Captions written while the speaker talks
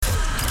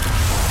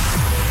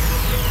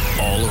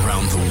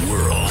around the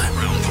world.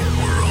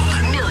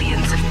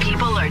 Millions of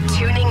people are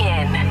tuning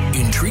in.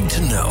 Intrigued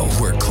to know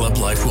where club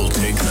life will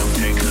take them.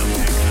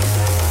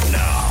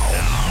 Now,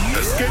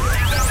 let's get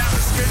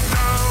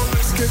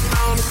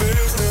down to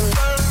business.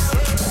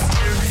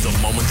 The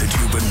moment that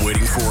you've been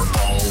waiting for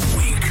all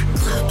week.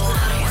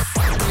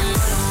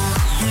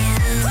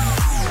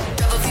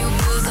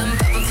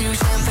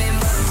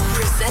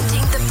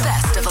 Presenting the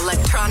best of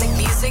electronic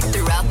music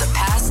throughout the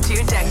past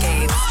 2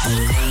 decades.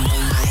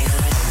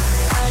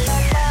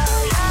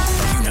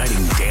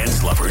 Uniting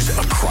dance lovers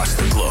across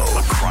the globe.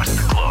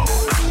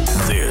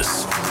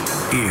 This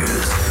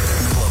is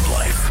Club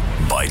Life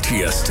by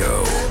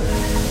Tiësto.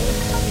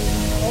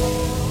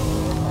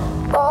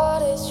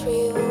 What is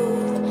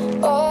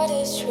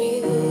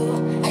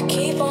real? I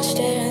keep on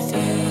staring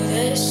through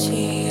the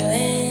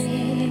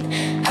ceiling.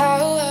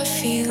 How I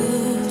feel.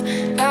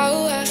 I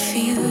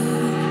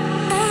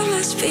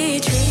must be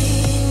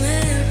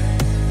dreaming.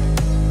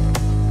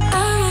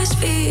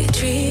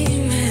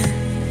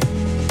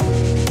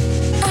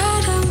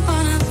 I don't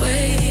wanna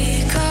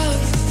wake up.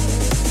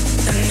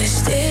 A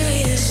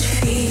mysterious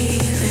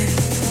feeling.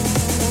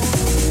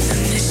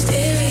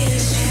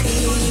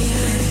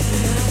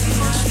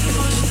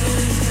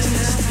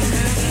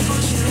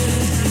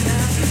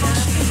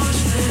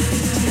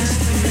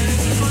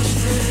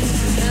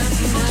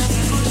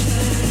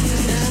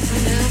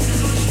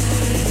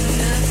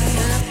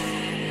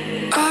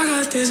 I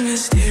got this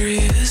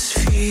mysterious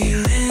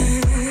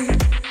feeling.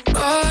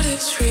 What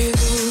is real?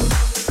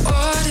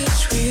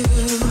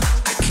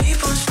 I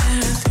keep on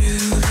staring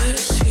through the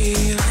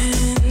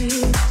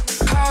ceiling.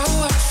 How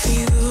I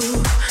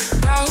feel.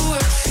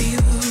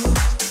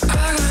 I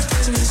got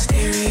this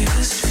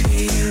mysterious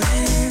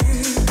feeling.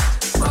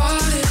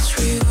 What is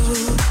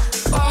real?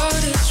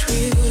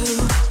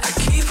 I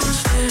keep on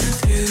staring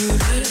through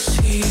the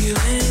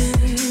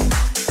ceiling.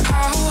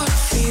 How I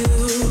feel.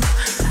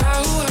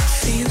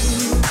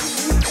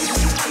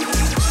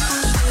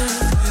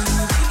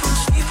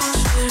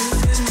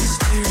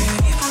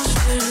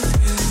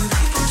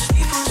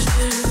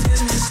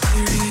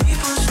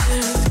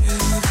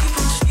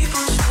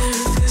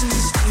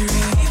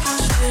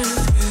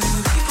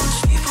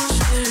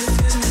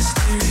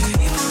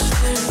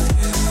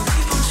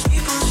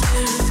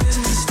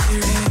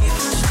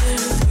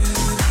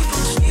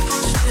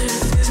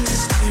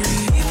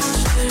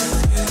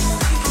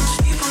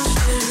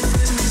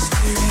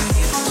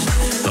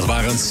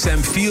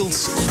 Sam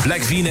Fields,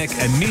 Black V-neck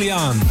en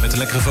Miliaan met een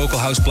lekkere vocal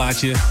house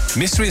plaatje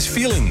Mysterious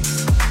Feeling.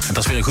 En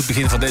dat is weer een goed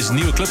begin van deze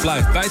nieuwe Club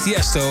Live bij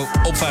Tiësto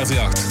op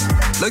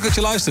 538. Leuk dat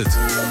je luistert.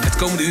 Het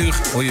komende uur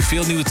hoor je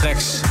veel nieuwe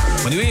tracks.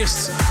 Maar nu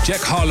eerst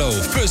Jack Harlow,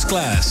 First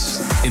Class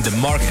in de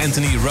Mark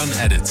Anthony Run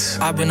Edit.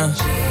 I've been a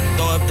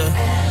throw up the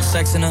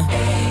sex in a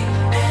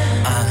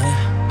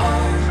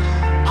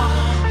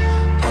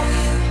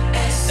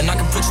and I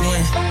can put you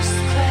in.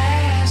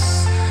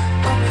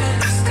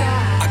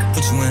 I can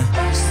put you in.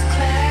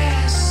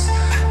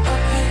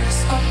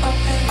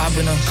 I've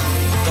been a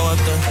throw up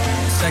the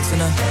sex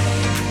in a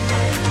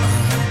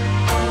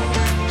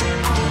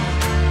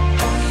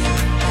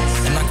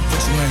and I can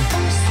put you in.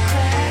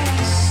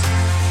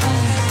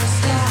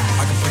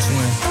 I can put you in.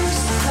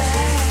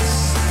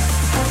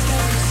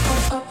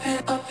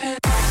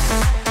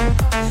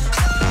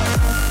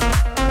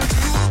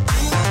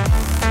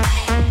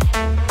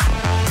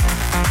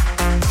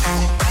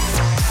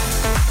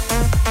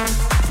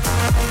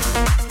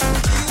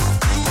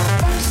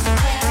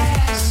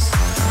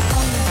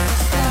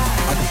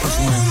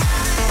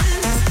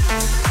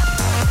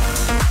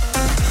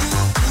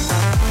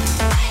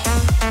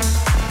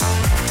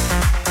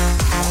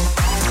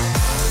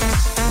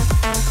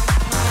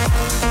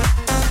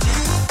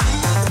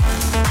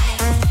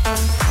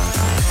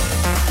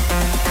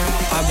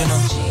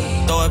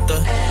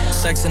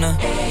 Sex in her,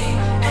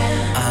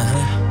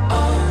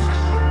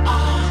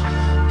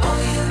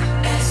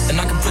 and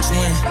I can put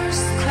you in.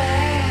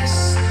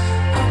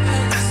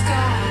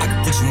 I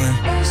can put you in.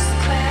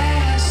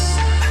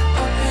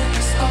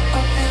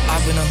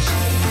 I've been a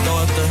throw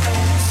up the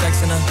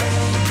sex in her,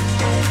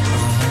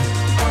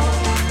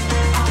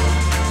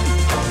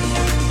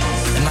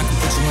 and I can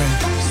put you in.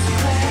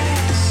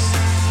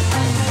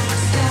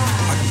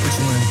 I can put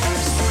you in.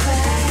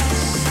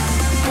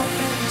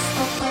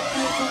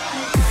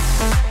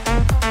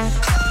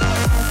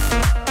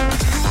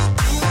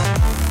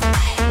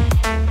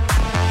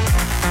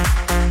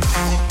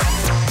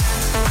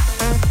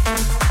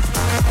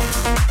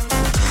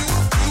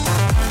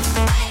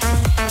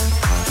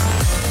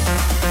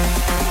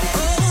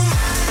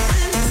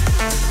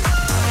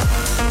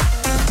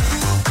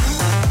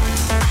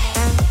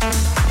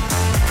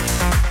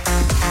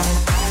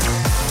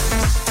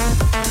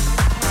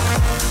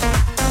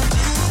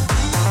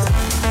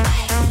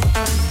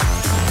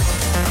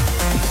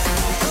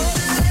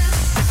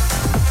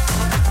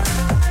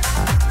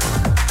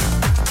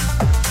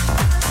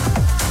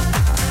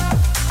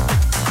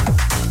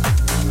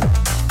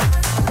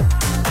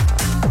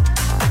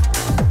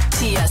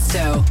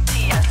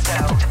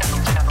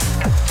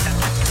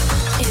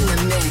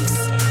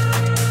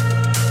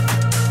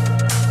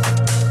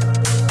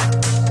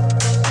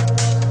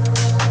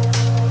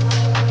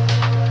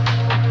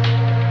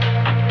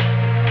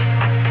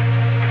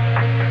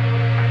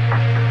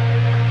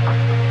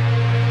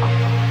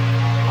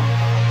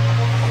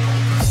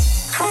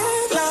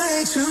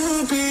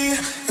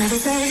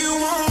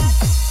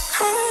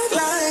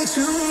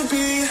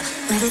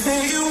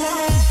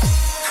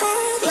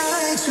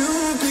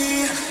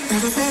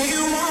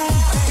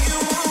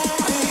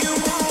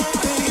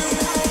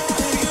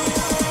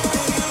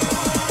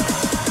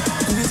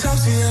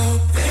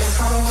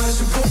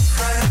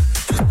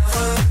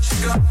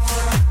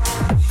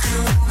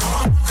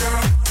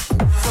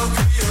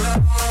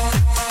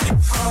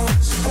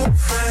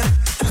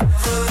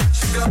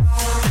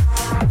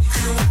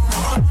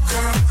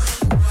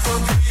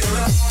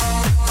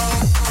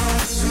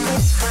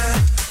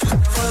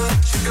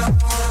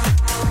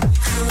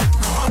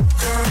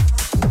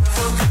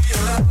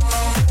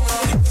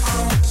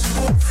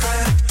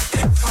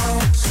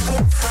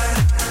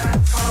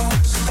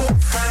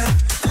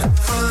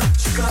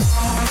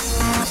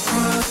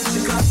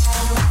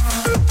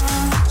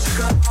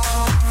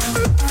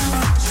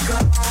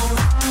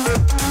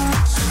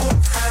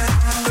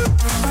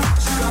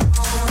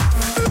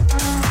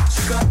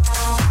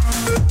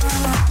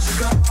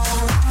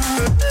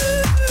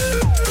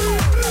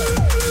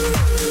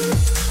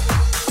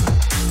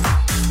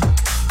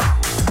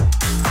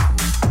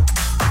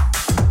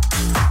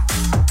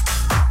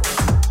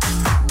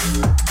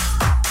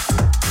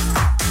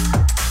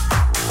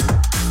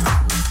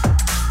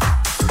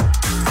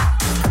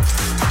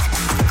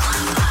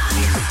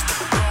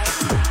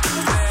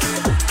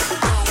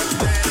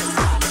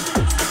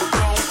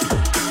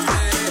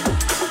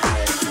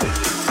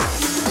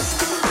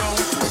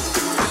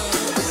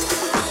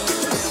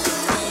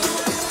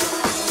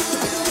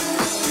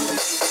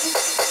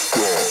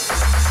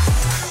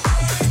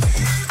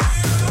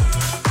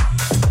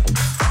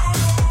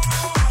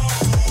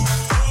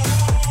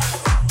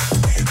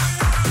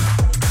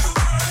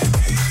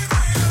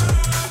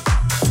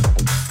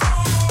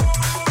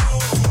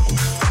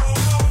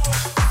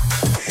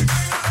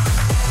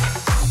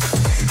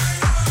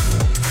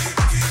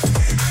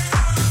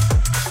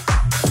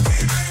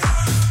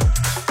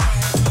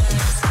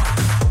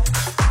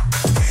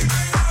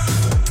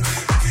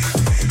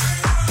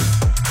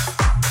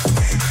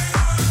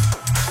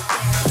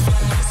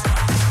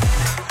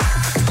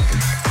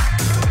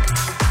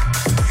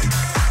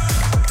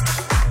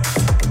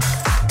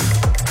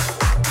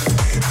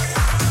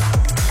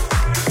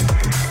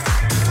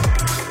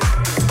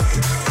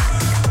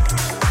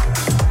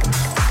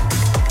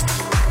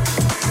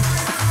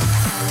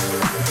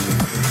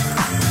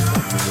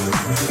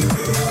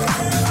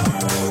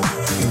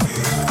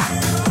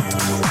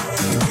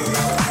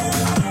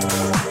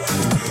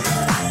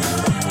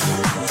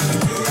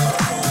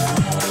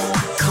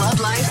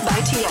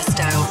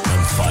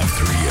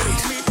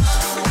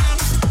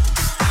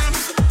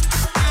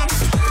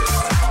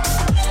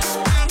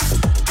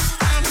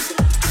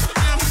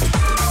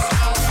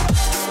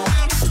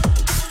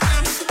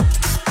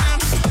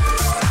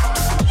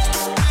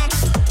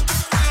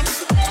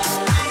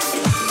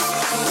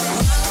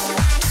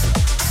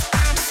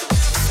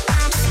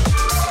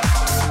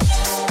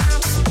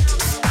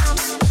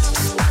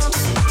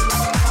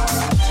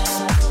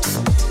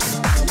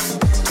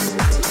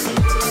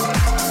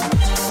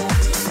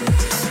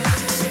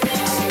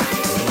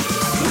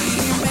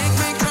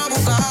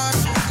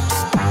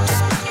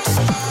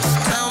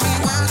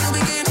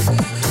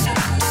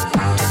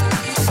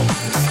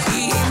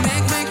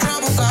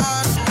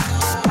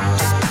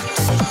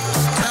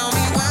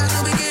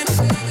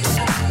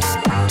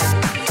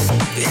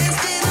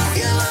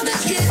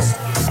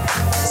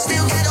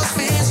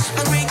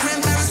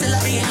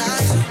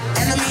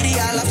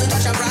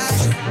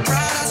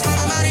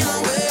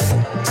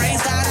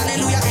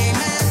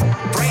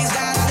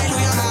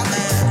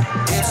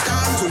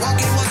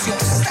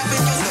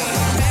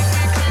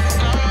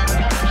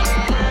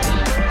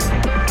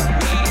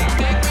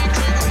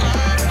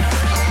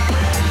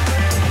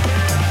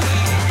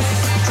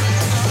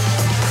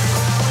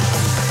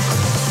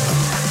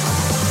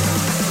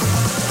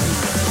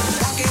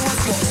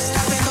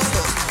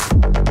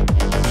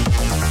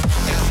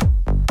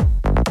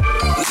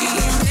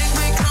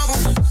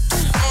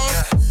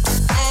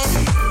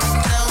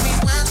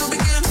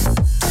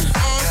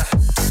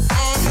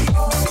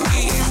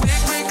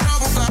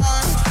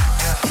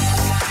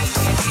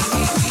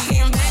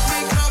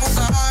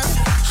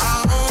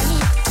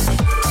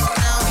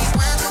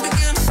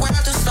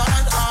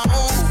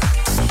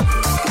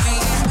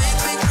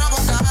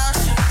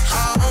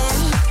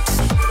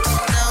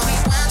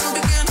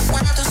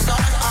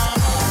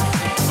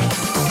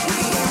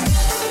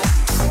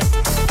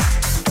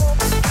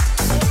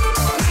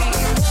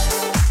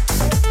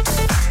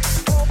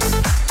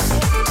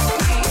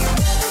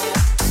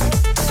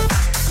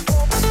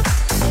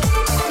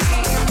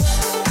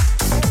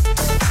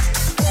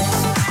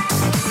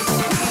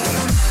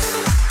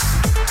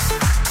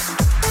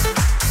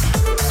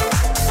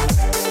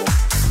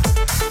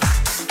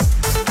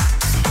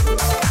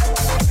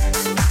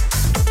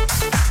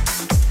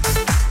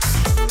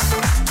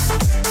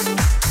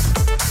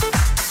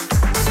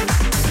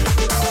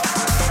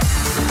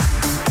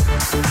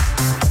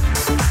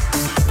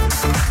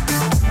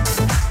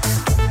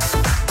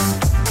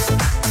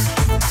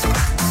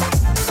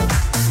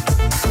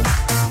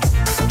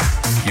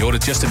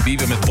 Justin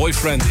Bieber met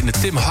Boyfriend in de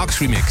Tim Hawks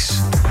remix.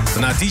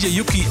 Daarna DJ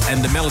Yuki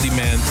en The Melody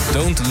Man,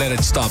 Don't Let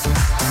It Stop.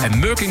 En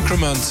Merk en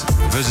Kremont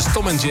versus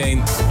Tom and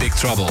Jane, Big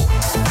Trouble.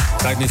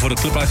 Tijd nu voor de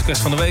Club Live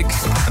Request van de week.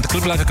 En de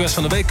Club Live Request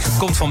van de week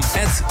komt van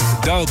Ed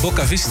Dal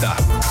Bocavista.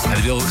 En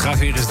die wil graag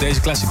weer eens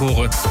deze classic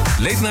horen.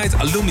 Late Night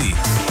Alumni.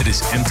 Dit is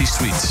Empty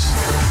Streets.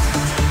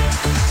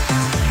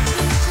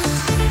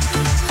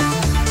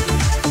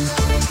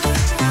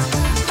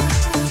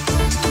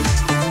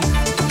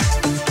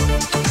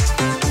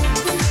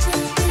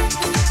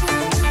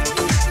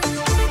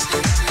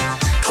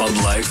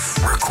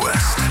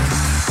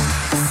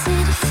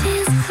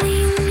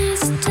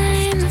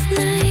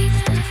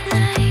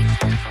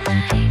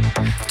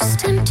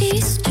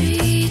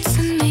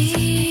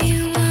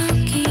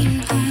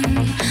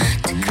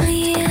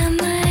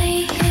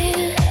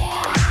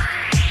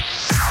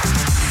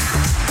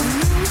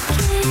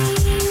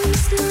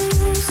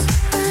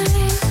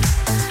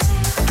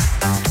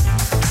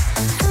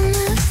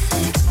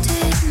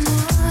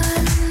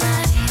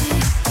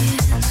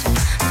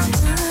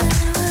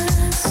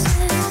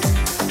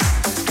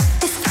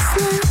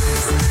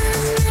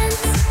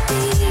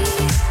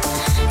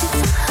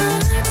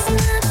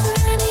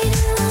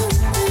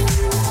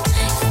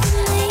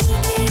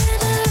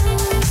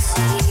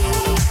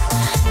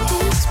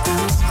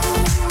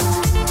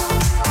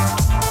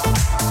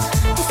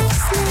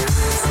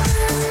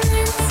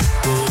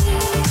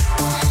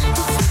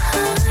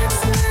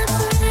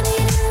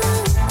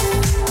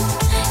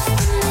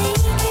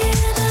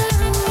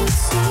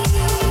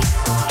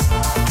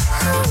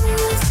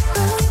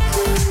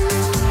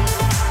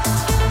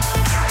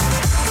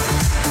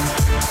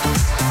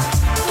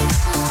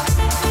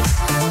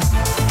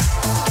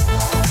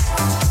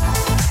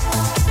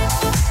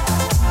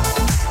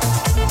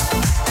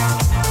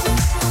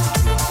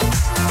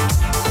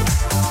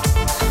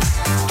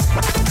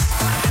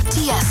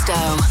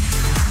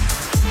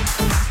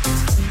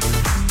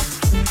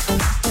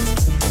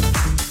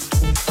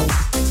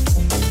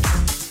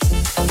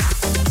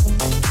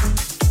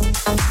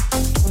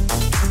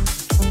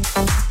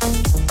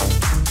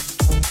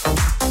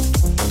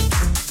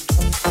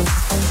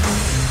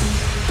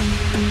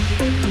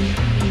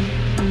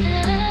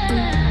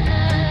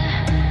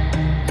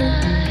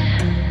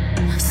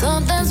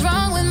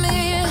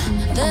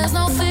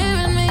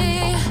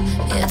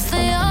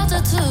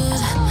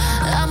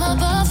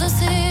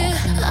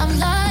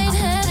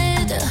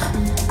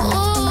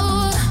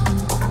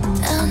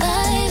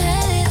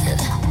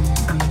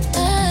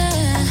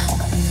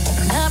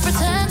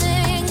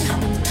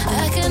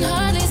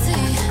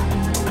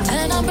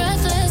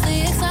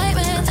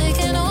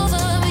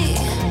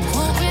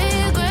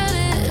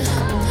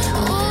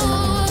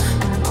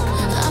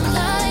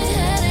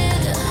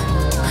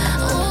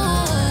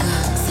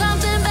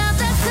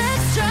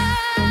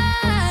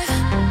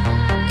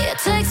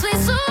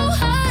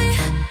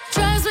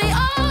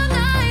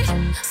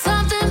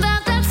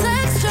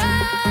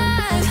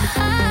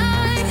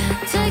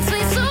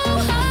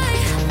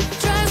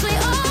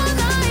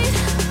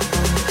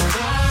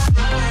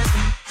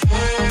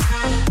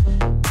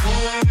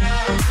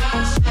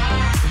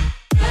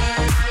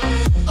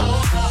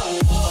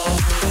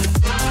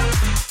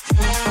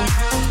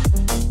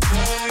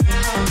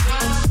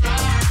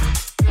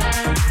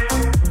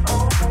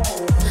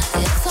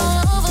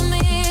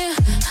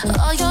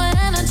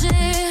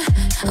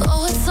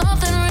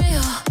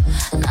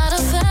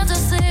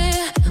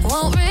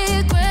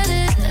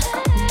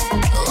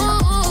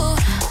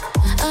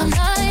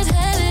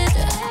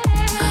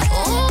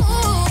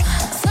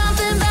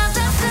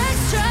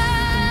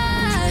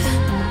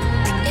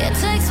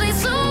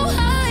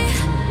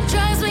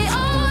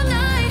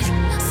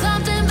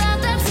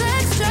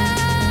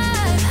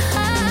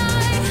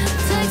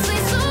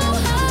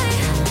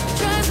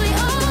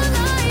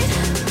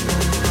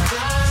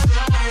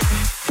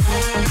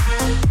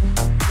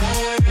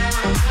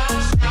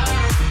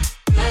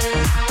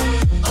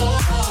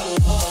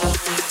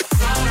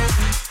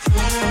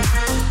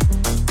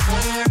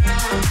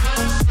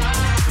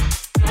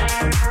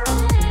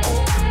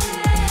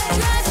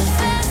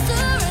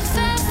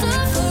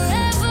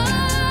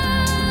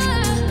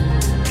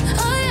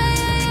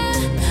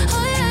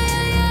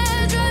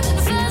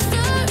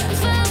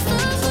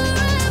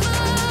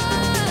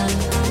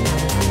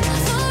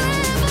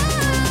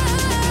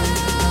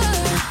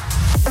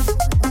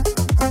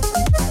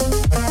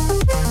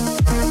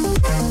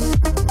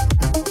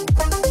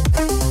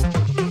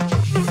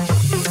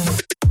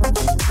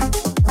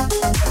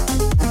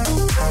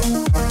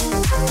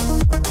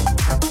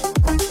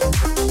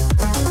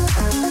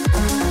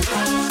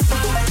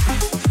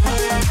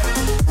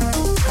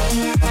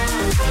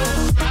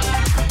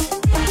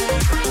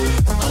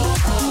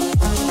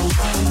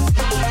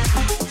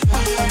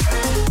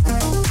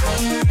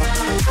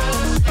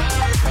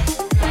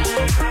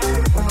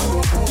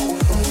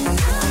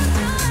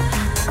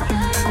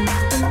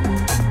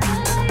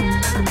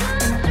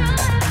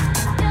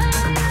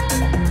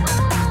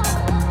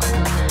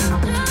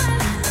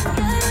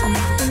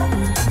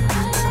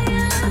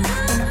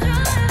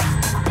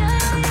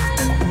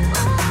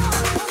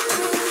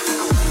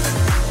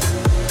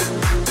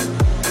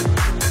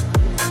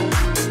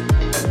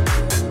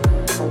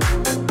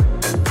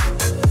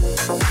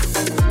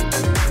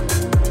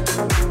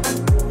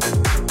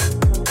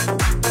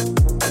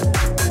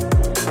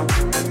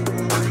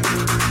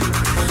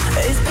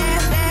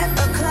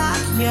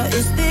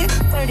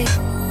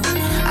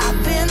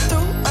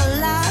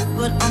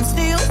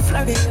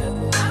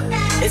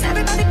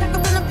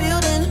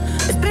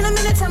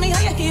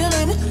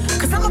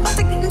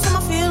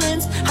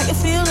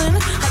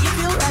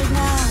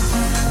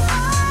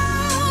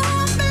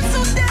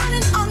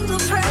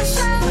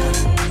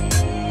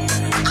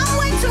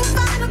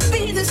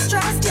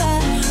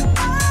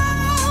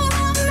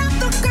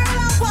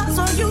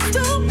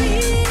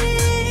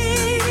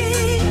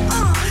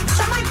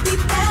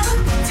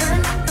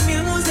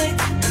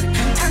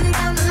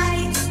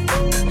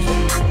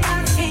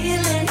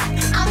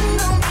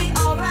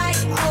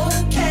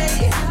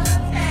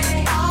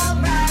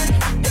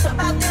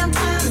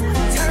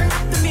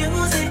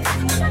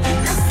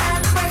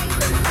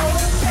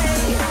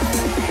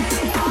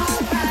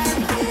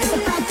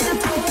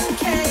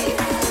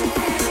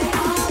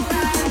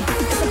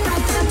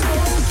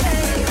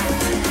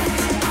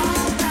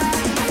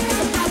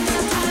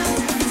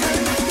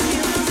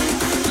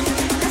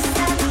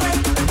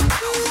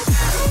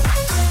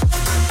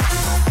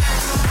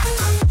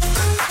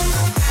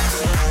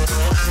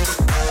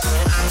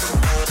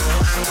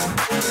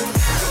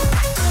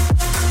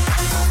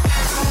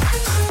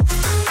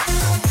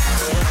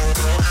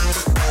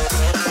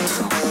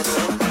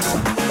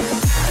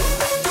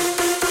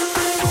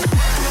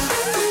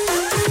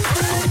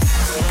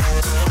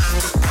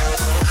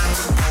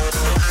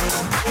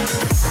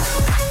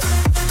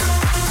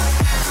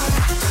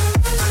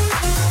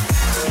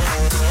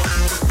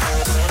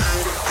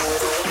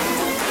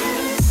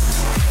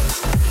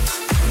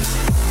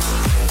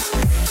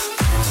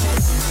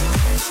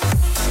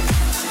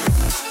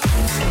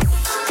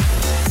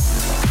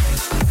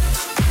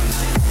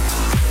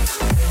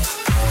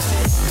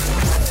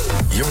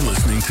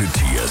 to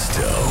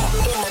Tiësto.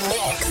 In the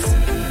mix.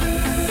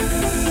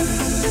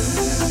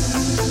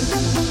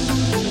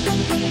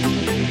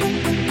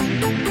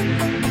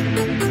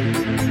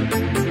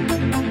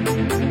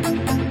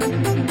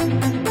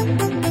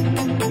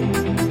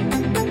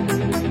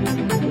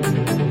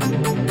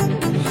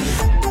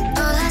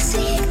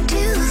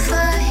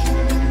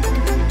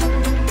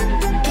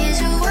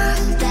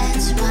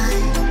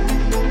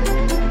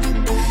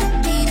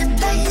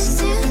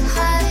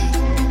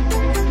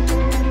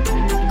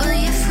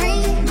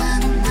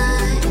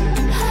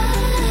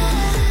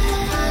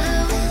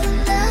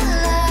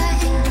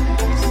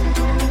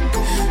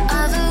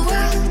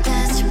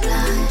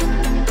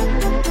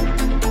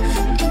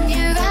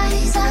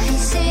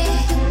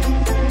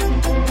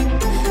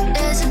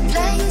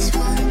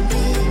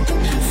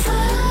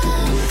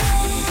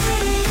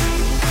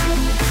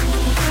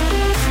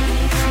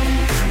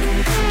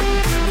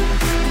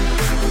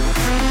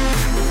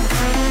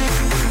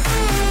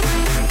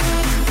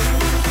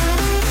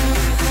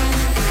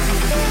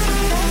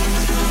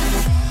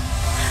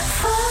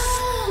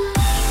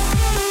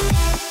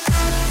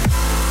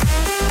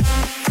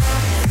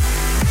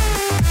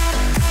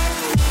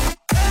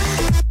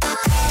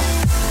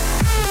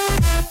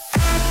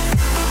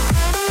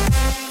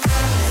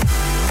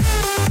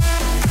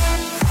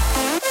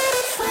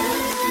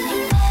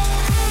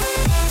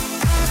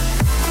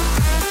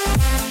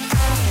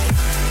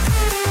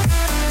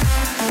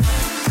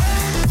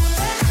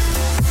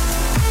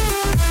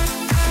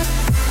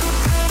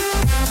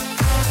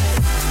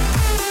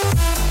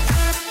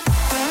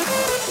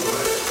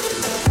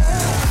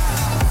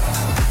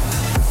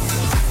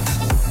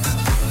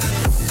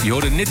 Je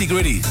hoorde Nitti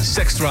Gritti,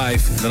 Sex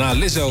Drive. Daarna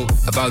Lizzo,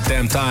 About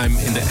Damn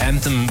Time in de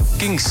Anthem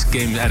Kingz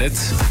Game Edit.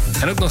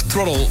 En ook nog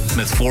Throttle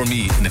met For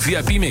Me in de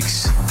VIP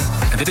mix.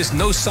 En dit is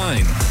No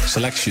Sign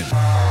Selection. My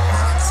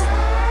selection.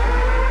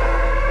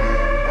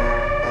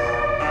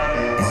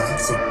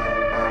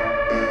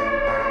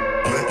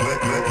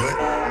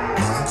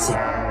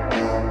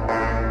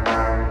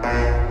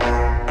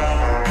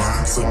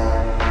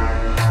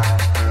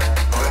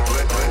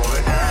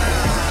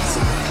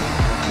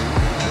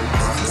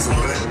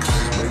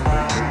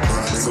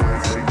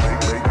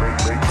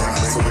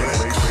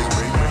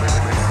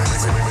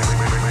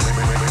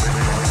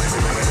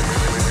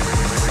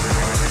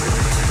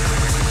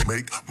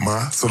 Make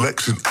my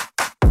selection.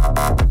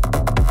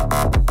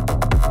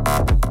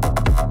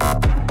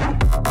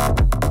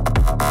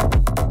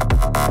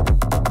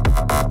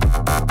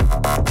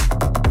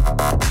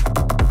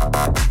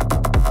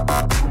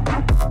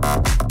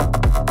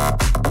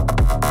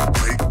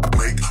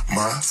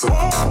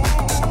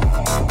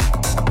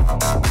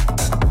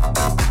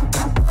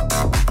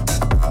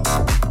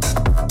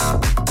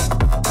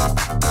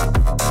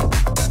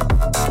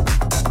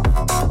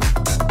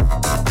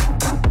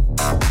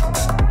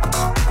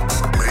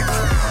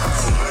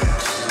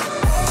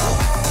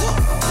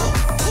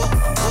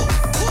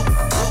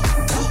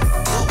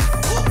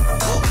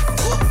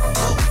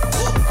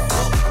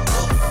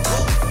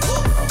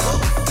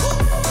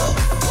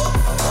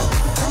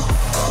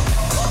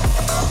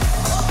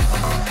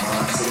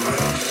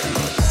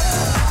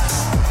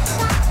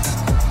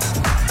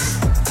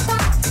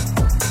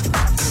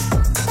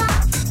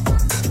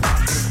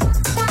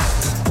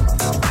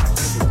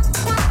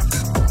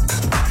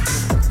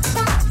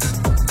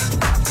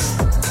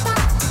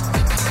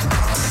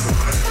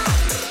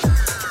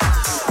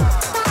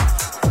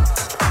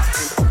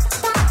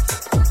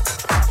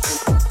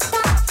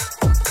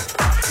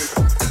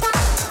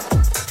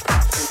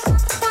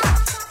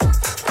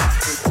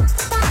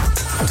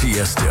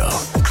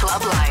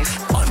 Club Life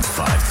on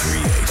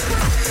 538.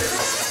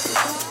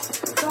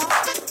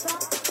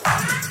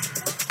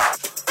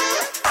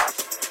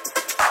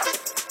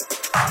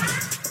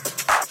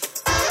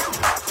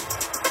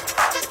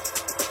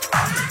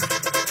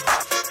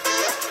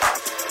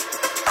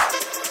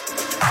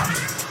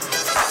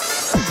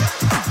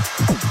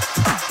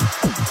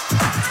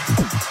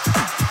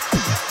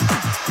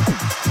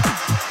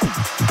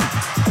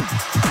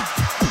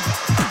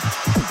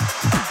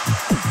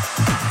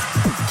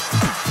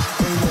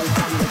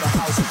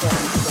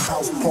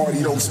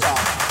 Party don't stop.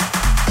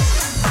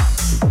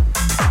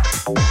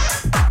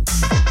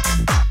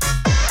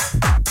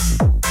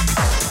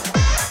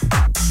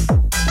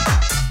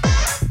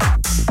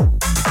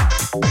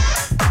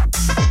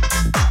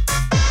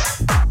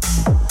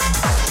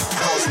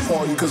 House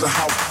party, 'cause a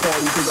house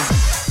party, 'cause a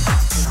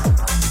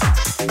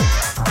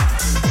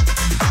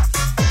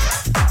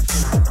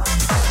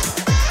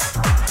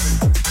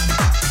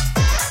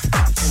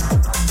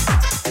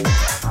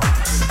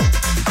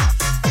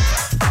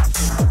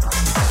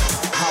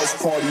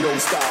party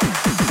don't stop.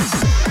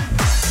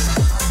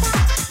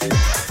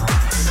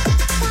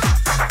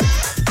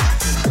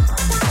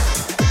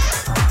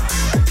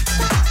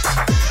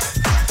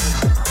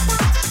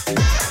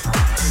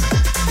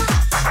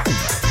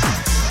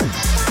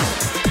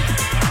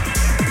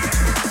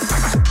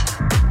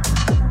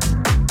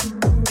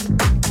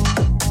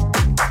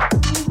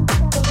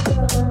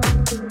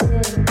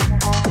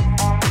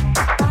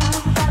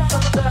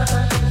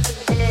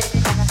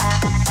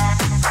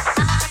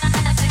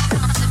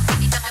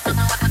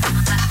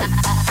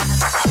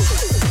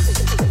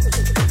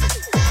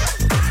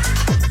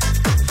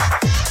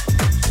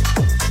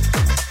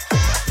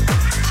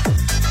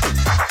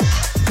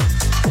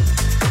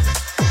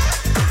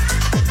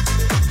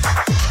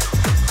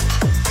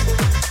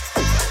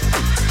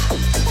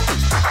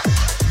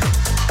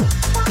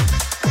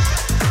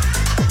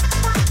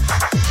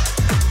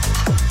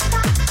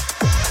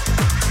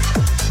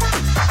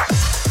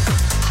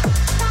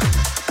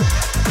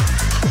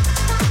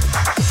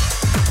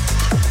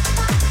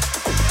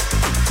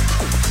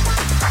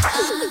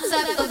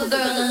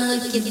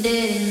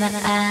 the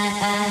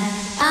eye.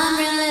 I'm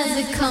real as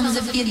it comes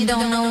if you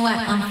don't know why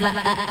I'm fly.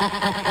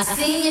 I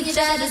seen you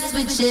try to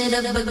switch it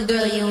up, but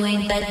girl, you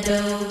ain't that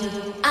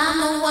dope.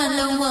 I'm a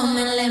Wonder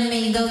Woman, let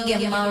me go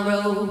get my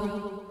robe.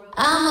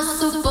 I'm a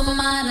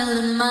supermodel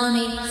and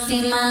mommy,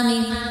 see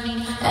mommy.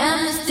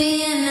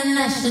 Amnesty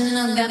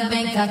International got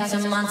Bangkok to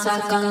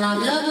Montauk on all.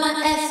 Love my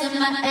ass and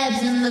my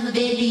abs in the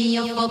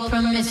video for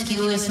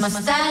promiscuous. My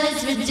style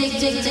is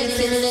ridiculous. It's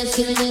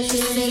in the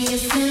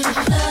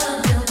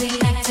club, you'll be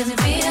acting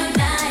real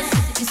nice.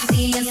 You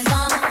see us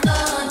on the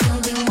floor,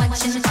 you'll be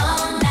watching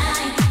all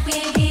night. We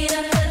ain't here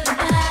to put the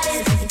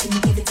bodies. Give it to me,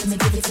 give it to me,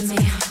 give it to me.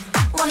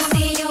 Wanna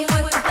see you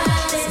work the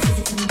bodies. Give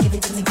it to me, give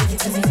it to me, give it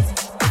to me.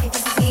 You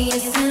see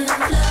us in the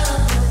club,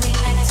 you'll be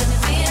acting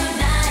real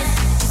nice.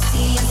 You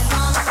see us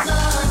on the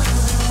floor,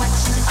 you'll be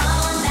watching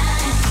all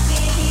night. We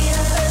ain't here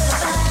to put the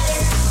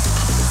bodies.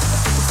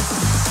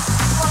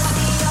 Wanna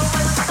see you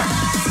work the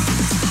bodies.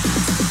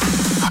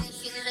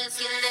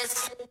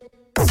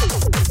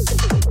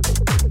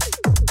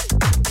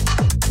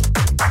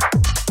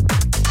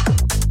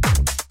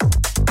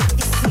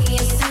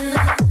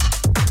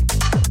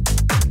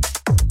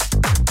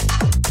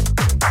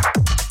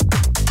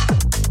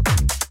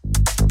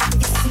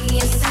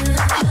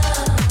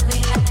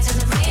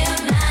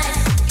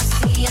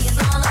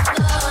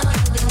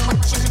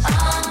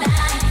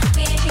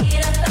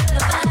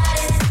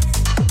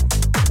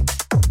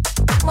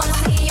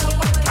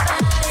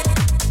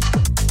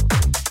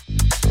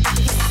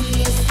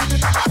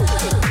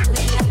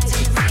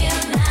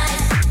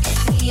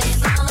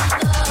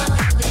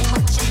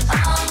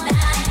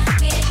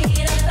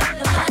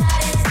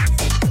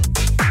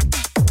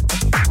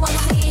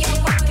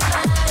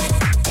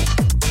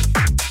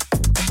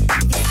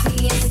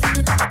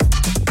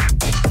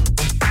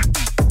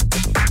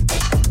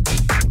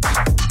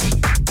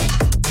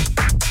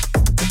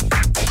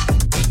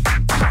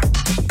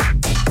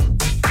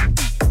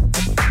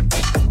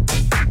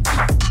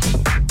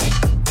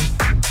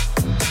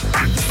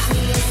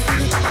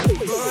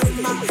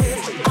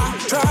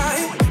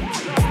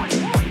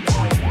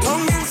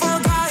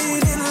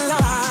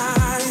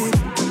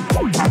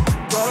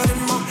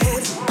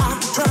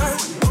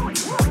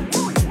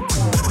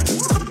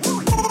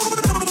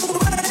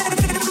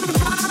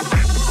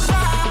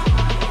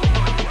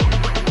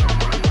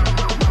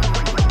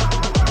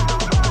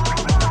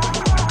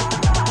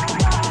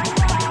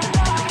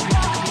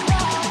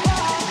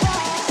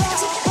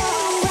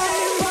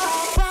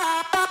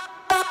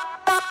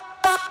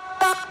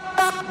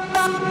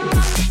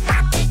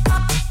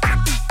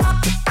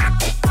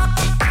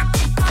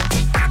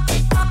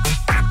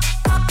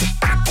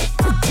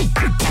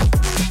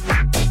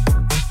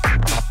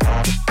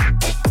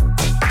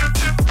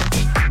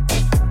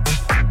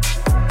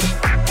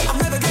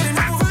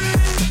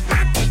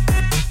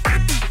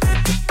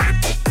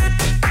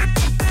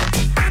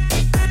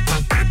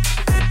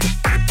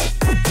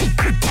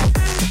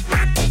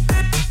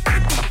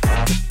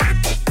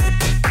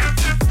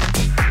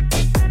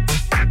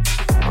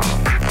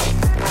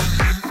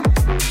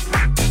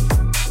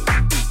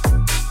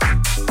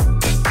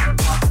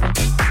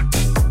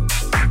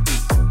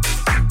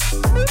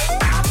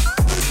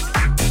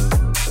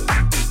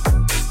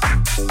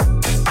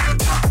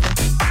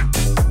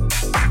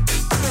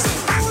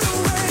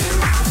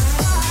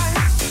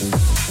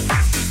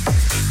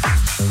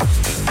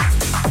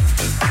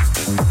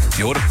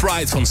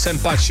 Van Sam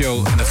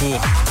Pacho en daarvoor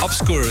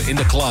Obskür in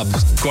the Club,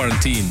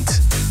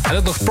 Quarantined. En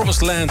ook nog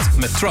Promised Land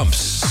met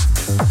Trumps.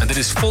 En dit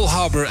is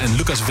FAULHABER en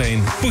Lukas Vane,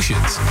 Push It. I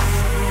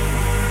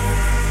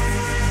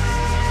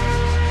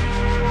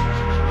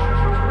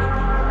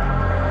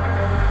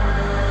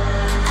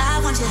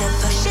want you to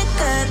push it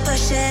good,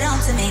 push it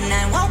onto me.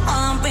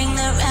 911, bring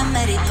the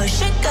remedy.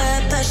 Push it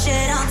good, push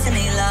it onto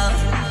me, love.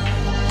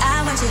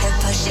 I want you to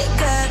push it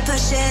good,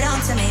 push it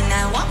onto me.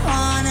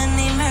 911, an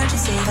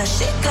emergency.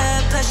 Push it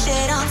good, push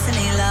it onto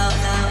me, love.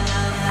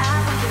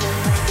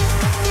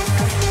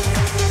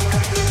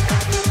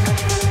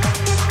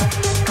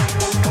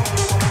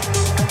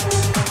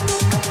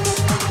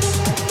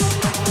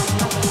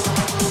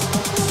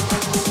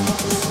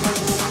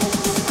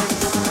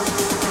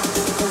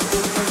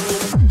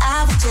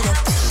 I want you to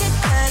push it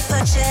good,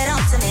 push it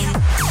onto me.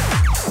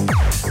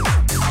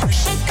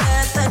 Push it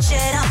good, push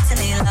it onto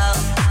me,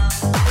 love.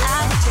 I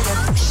want you to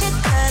push it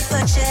good,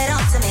 push it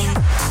onto me.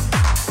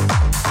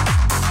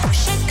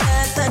 Push it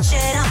good, push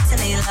it onto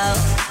me,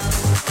 love.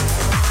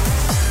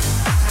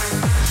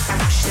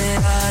 Push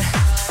it hard,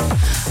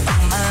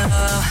 oh my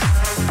love.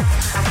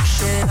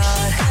 Push it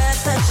hard,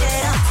 push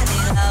it onto me,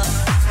 love.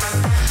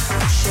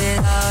 Push it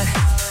hard,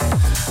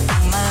 oh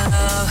my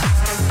love.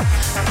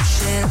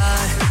 Push it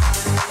hard.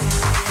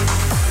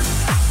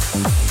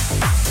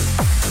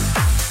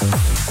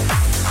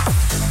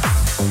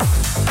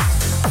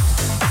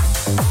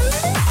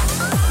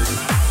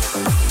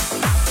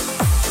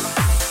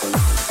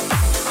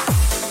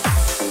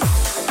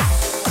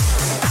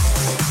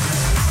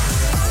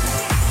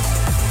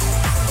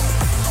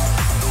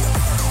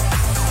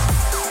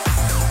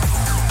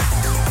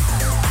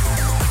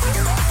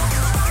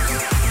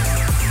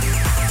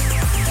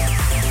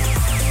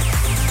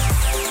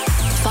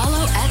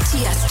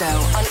 Tiësto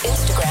on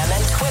Instagram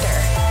and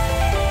Twitter.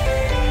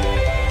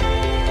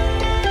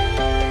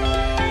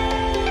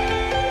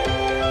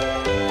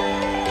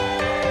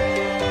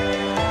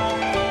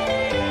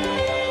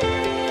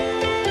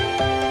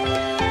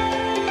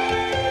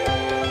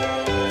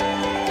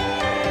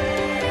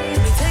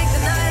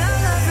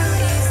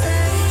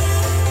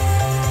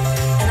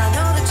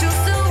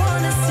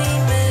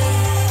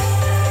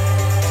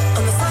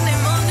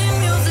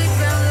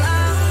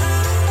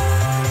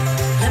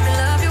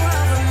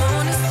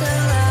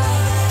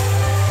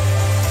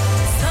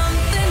 Some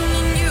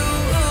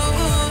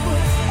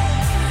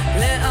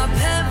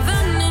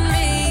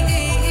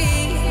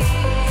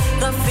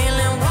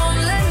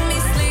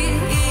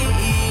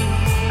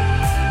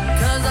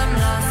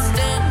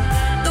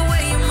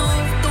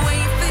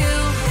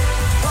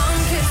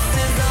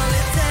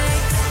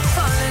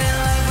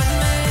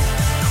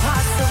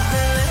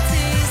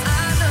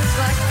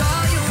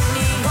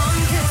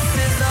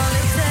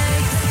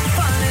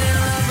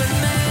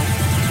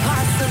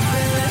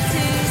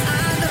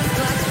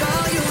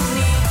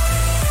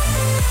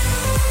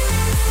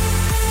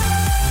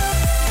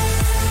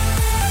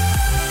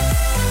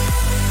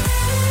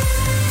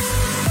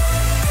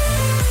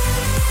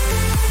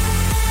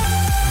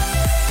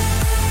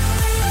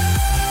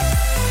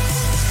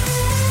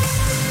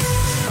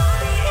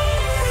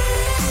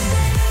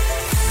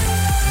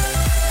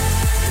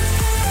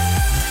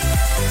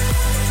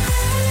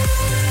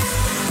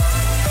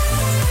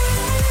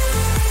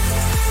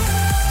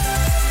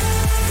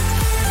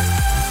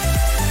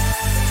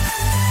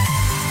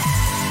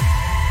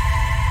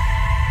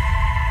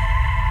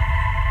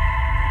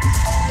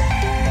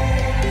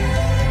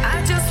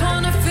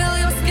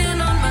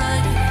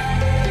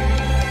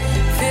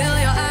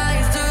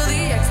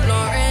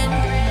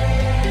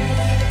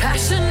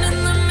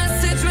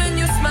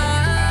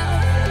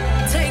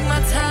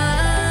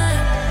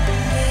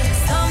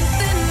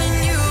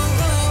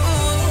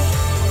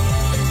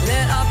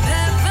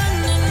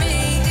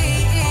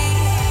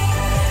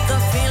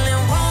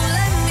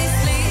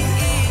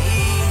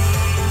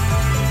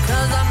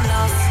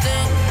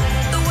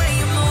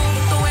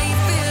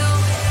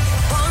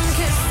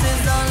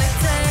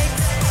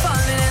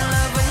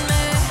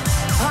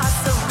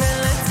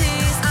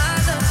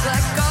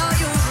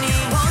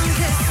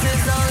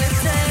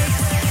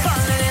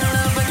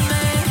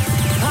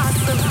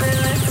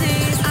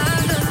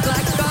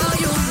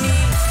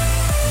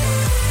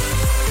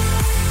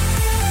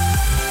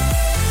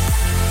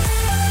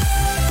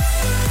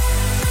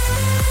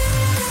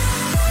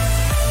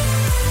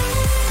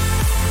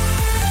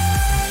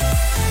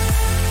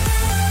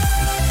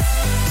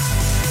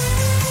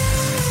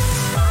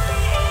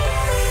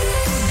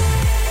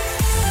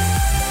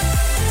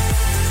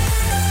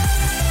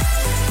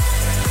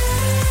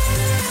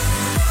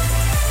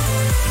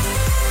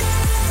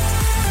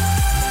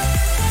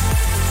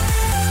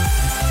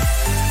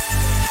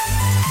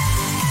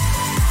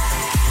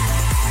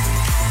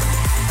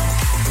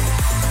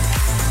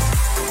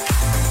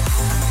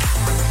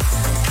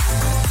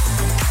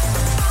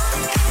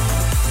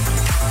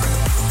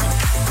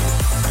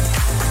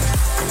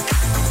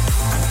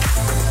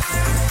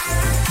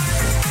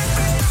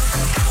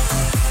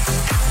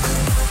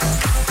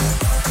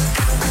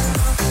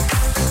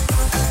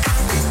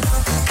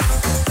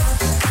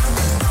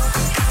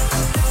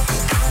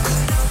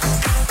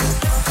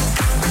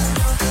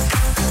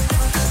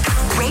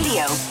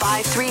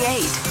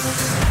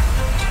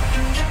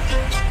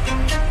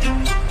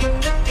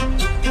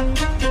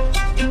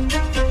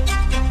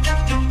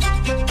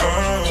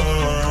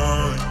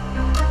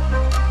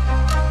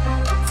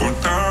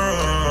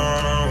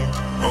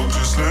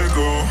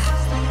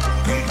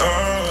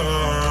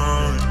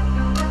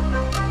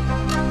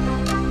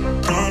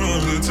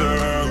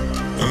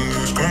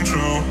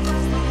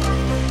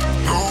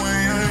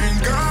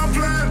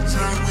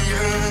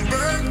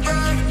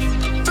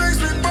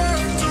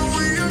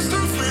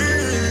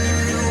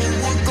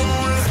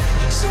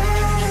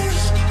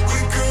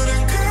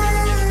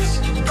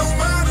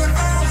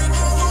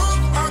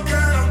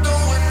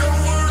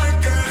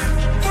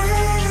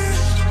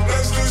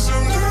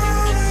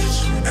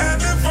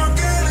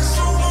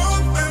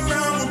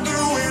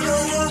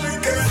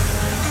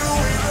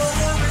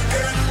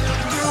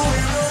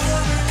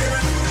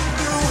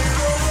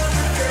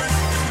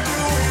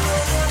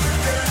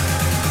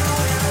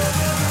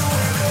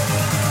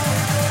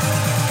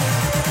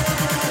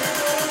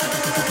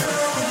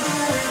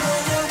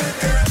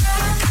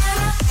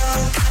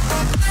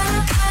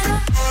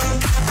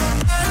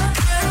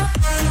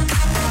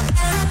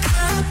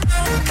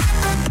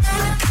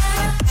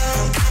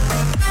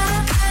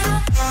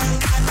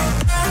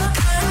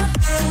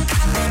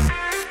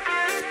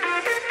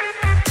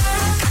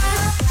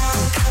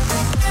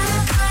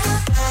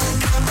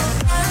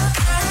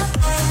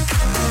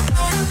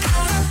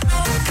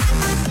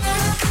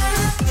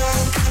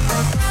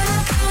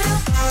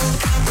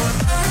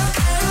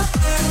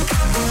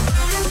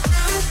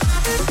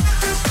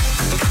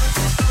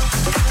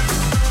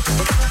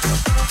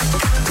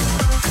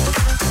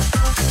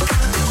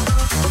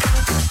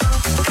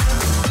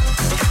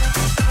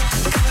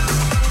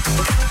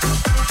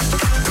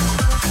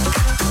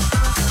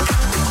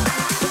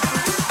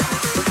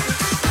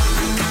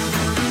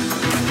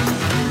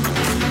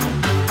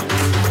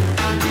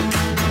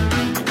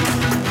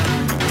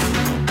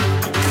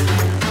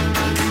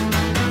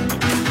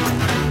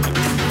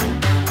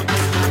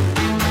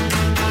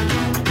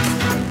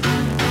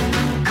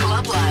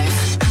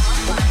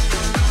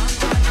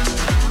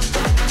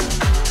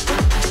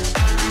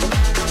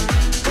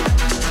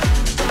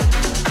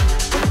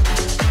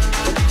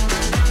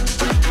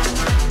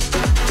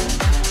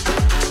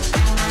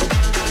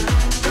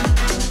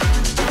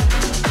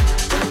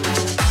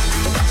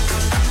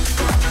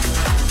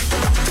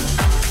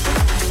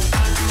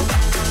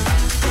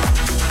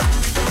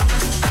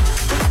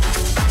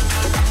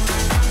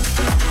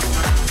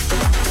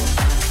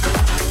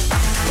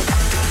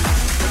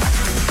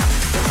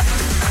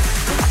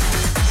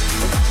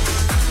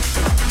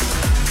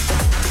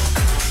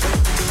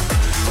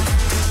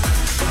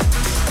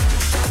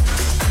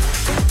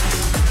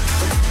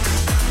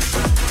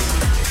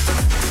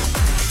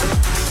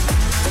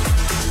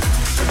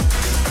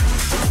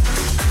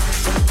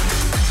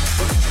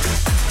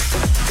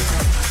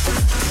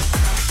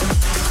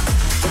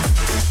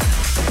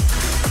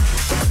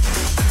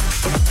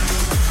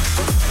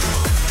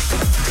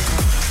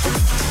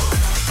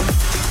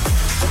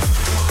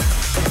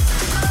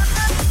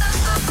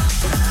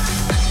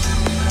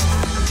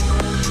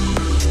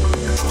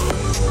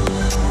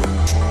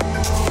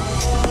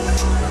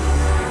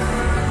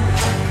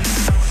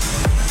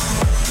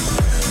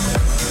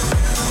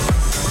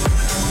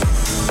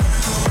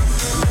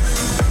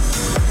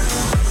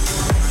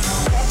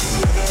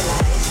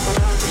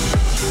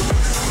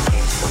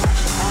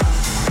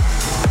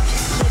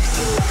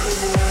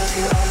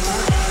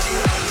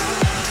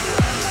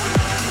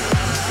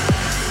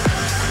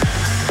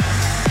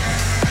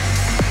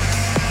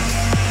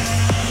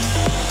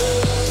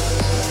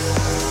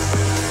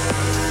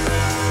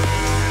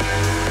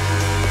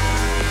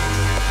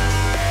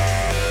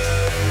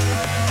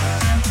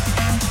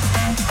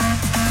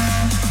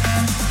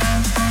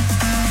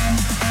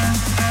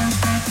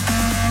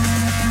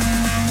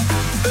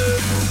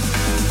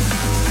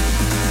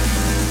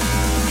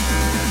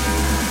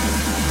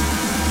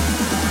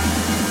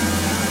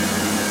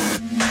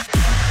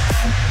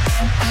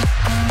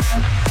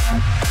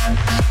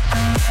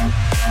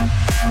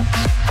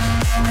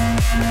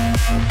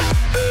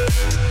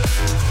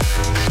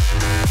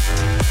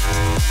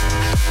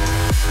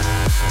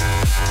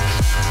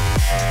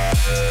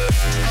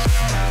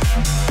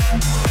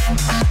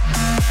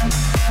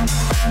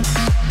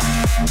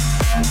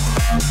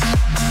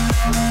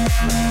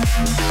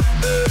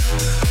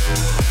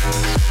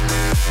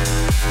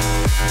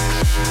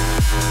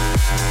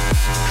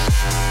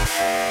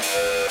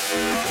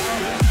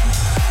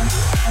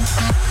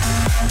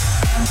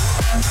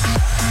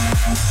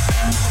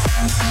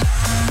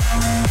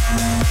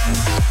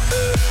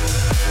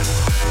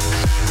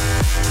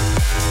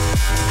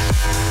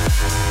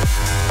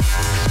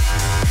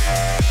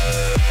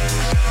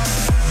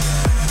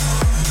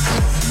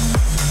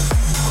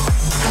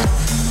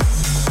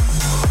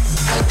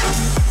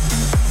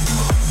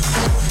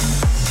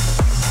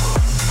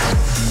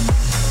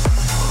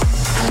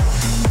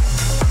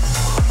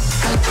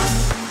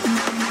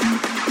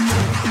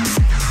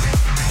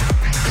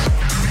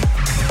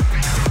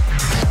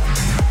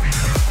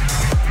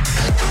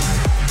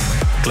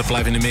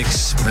Live in de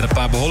mix met een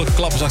paar behoorlijke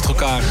klappers achter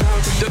elkaar.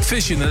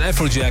 Dubvision en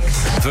Afrojack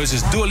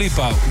versus Dua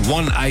Lipa,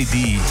 One ID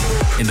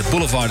in de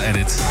Boulevard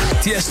edit.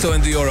 Tiësto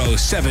en Deorro,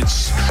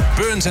 Savage.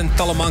 Burns en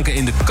Talamanca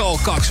in de Carl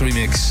Cox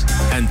remix.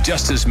 En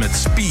Justus met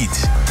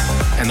Speed.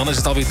 En dan is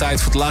het alweer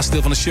tijd voor het laatste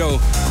deel van de show.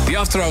 De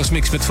Afterhouse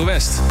mix met Voor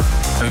West.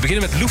 En we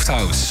beginnen met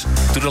Lufthaus,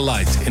 To The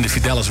Light in de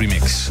Fideles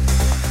remix.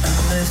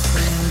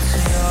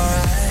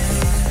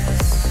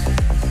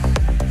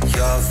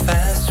 Your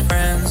fast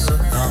friends are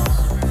gone.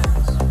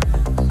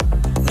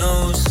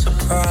 No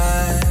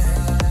surprise,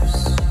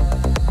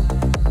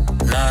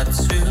 not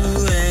to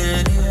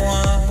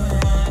anyone,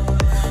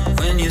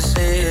 when you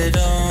say you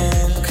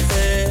don't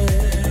care.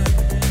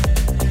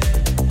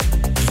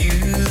 You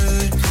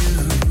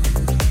do,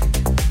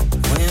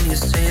 when you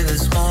say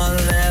there's more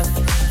left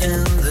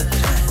in the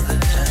tank.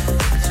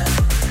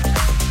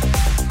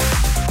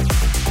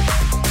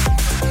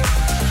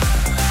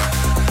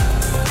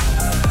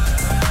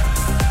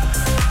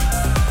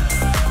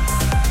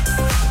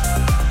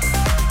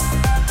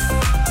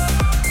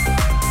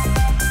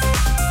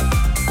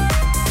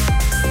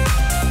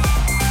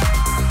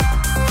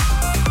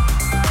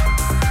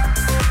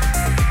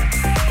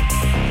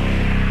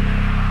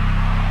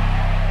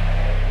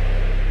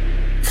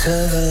 To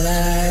the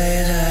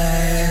light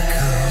I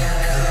go.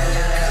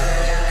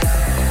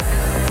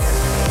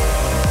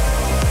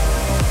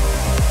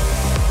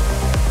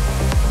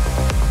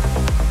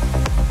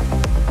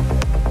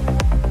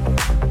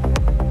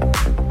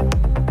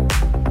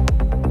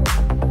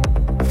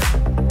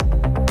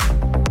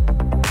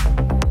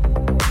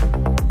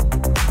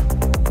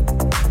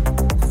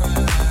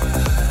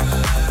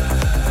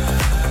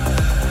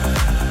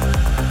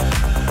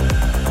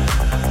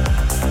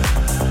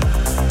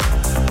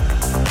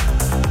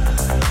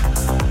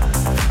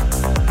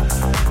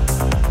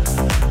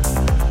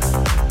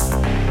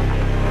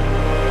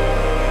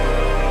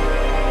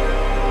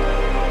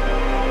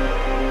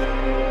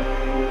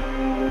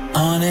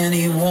 On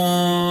any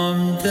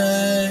warm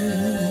day,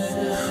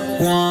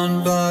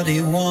 one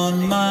body,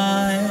 one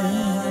mind,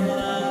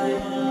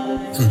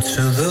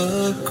 into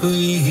the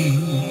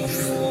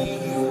grief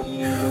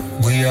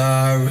we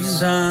are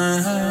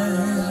resigned.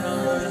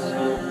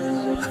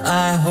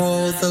 I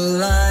hold the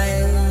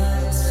light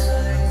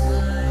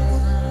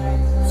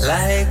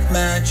like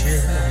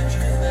magic,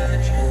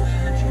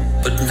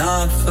 but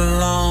not for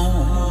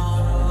long.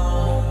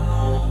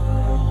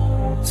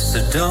 So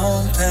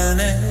don't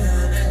panic,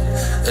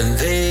 and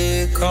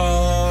they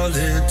call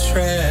it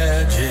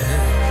tragic.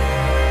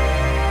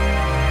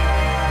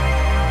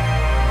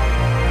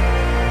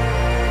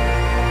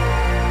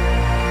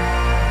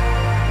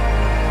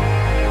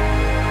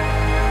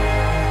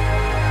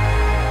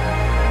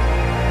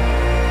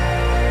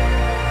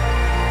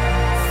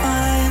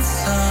 Find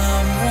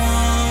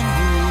someone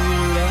who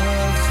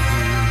loves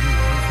you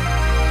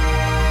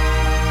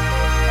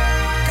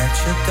at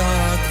your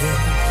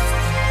darkest,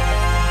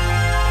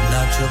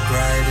 not your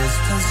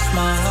brightest and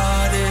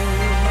smartest.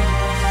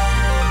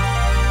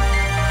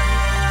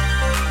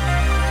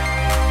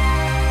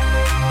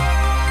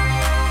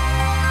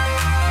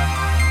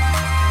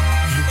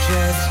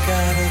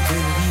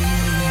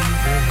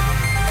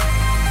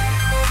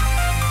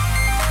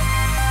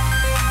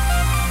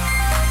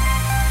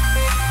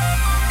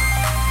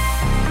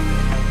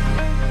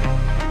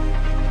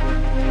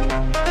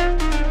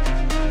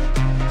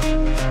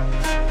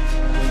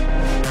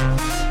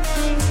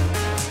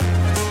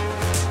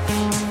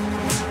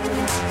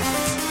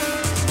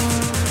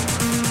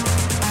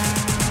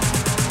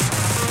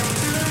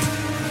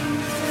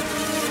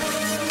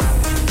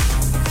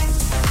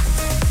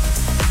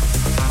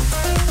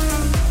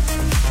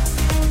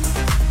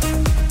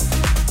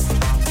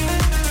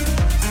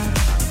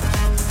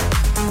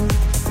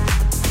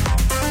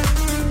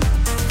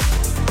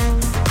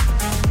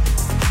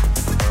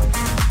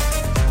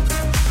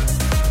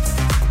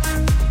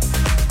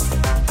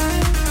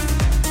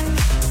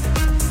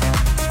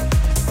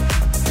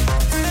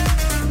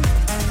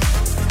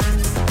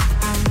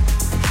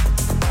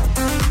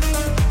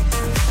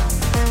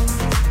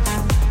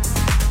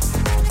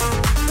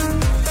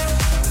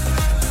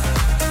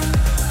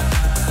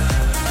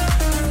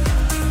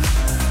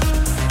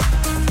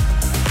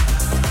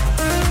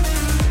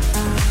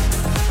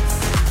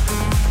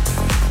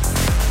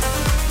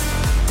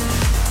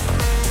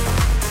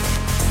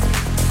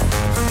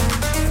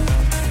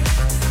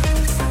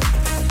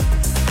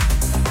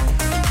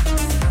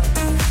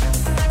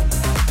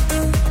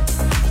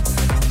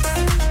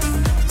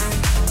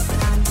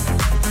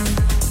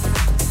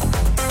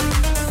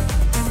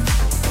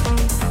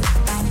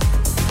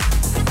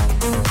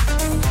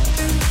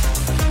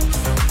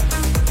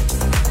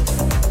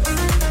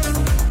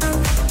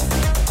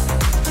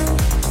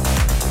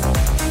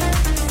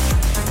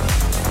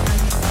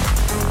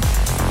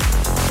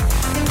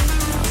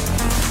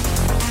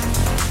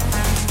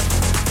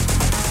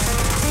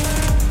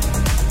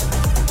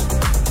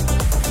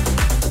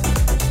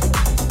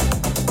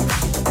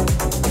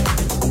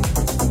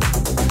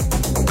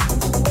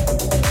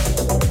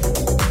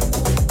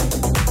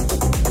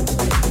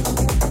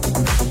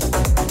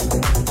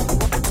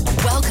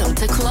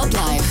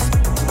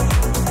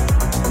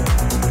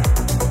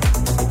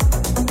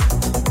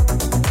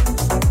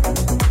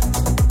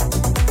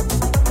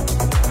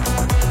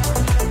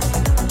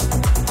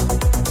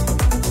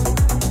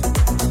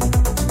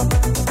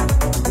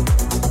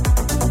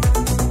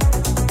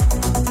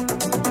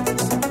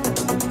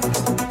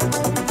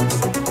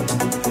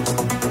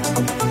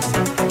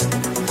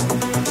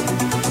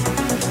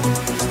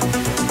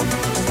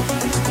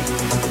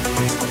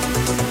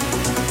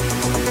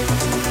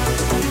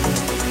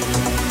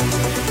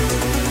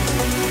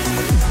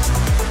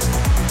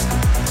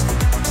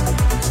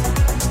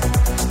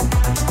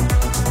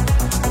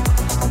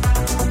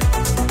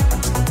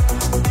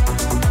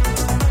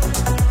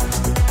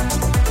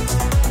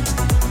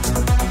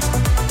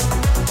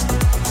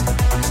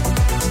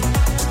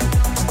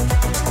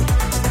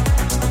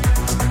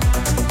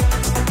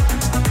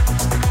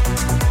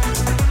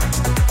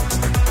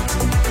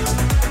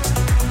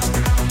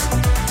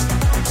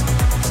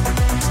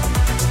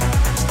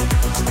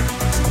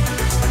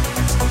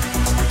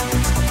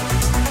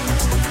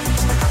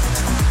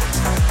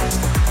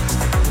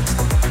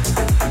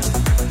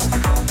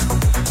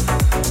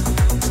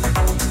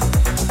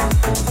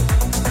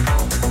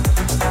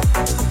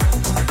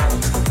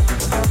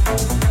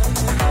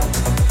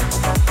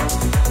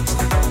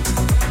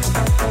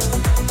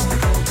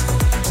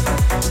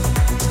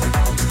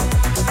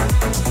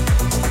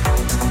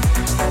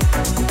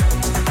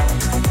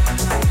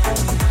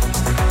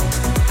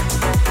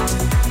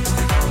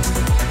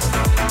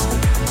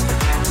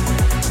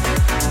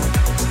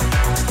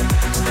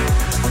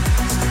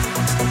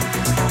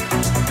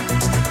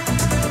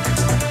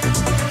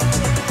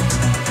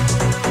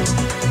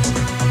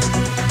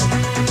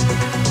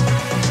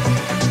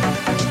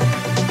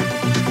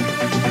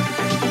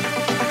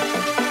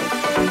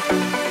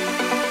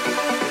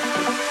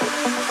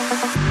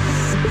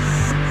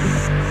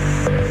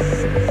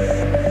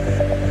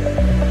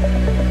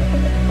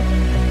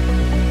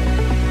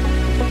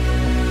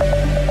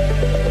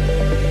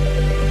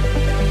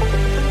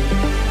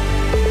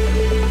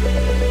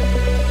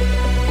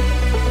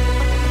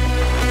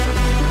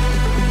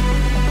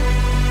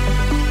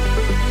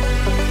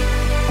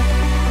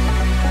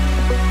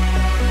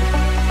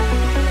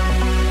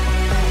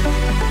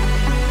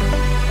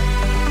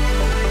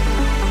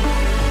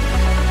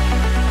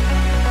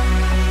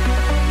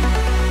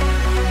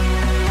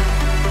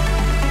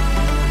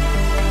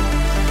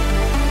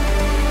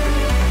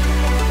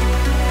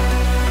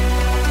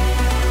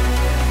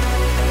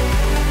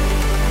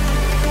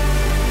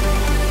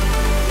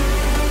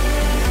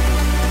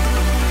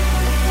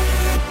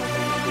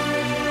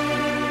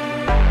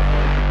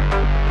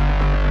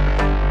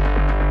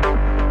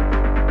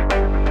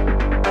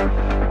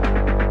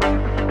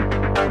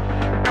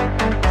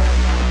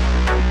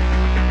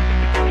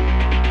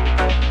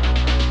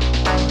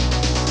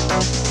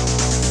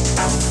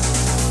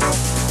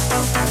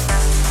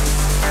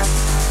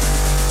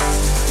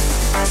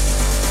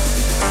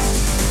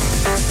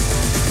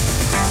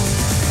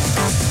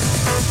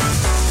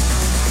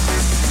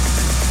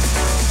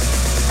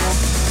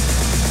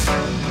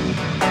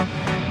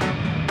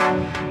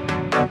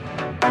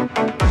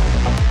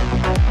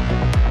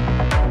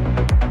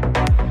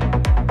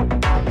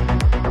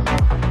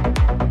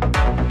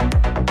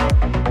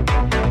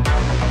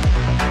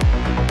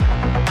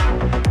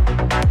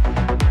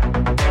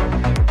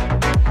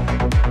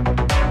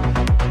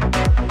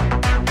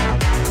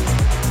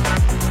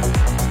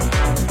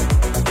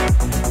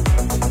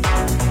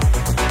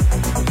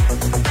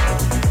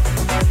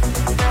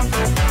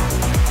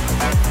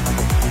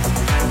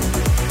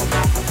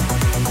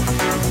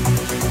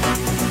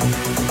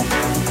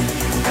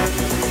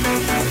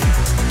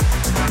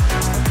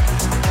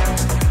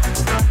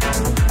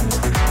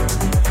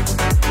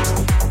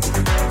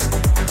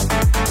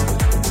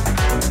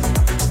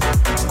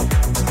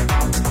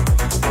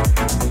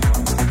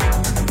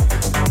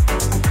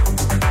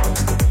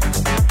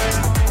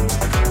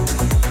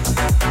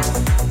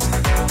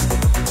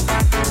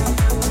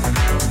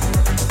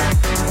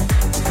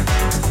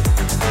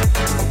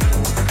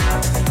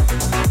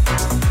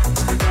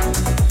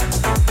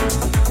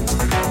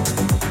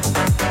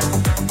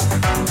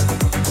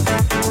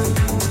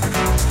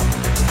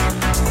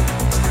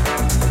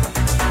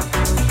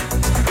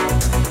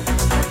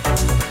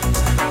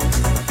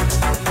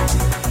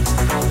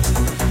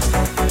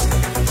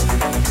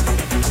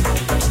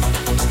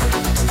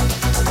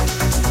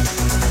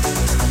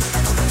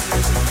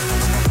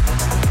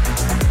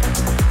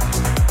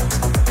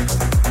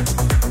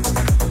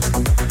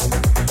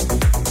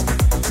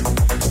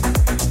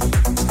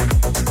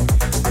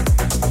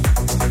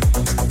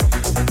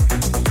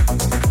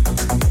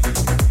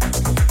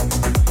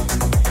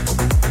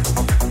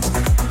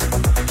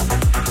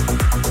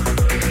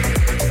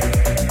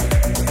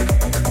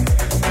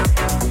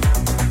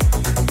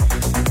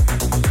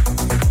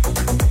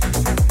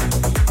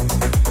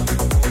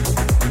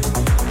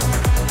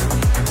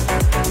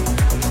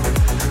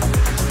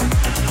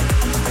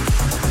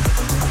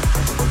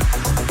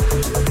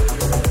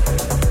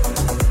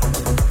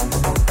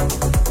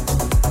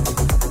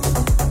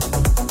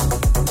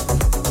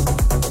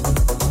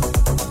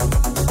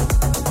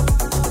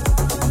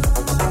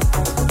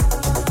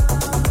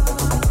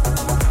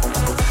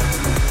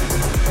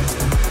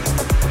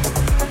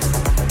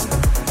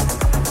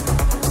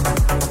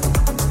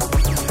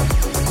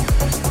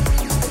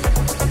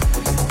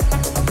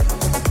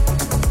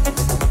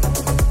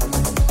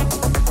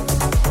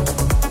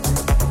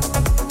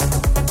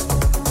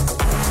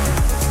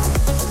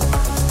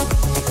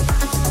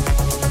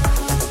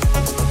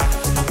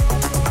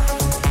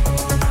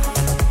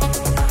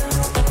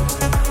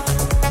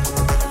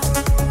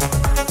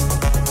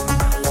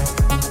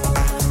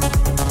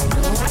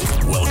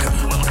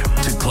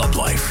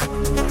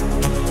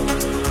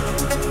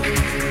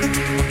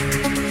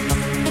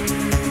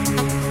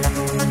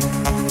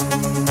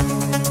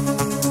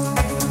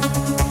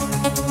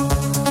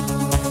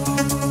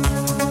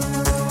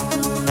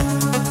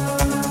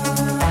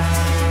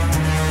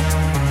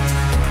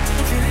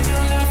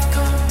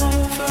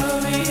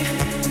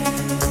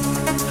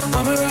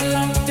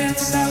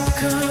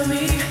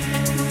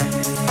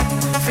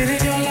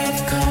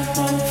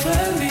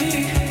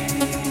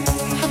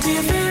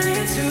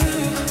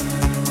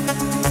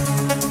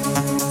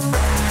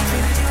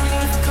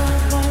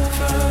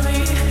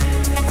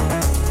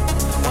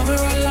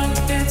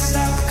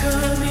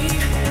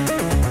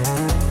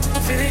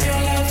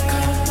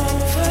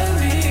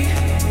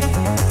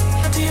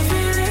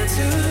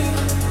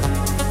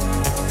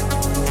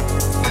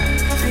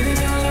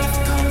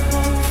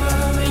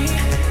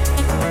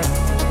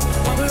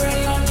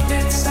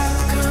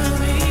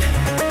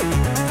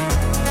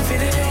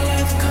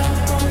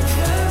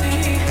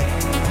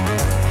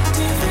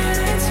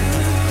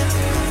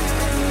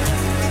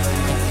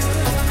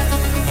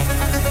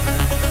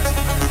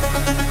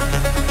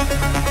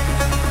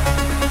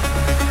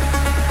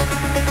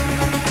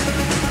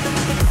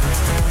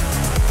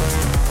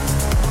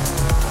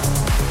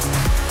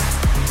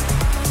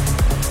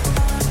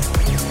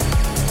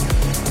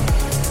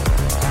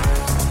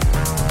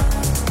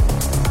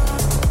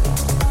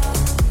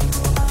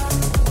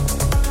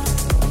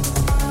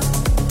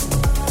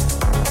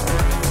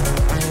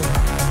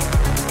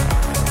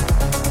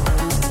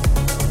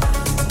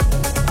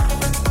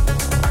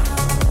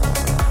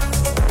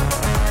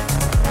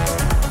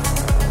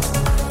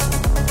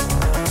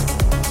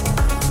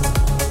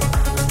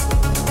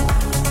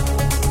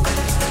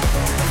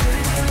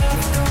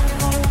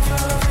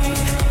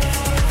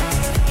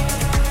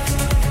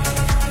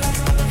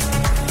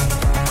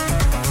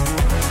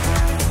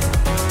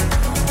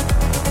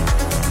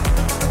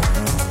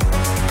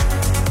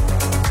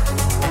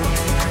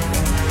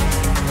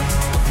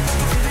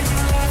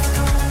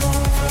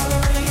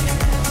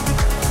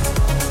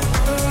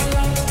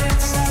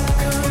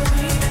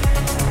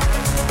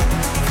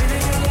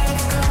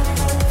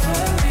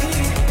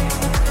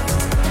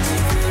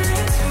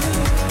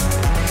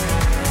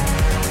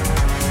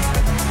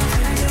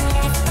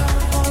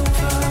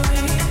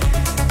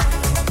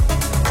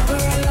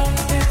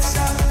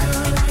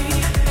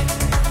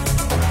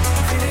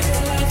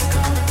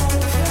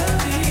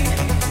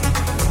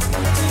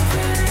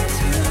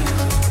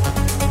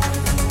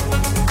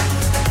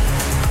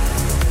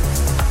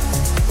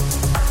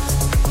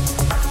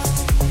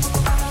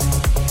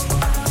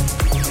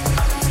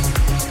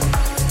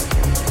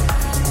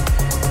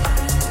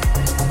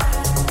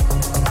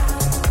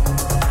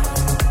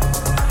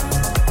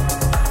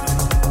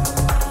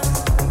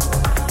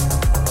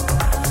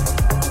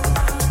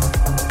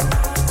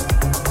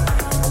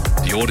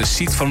 Je hoorde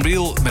Seed van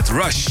Real met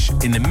Rush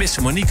in de Miss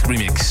Monique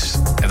remix.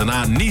 En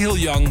daarna Nihil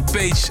Young,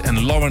 Page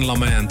en Lauren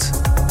Lamont,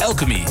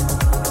 Alchemy.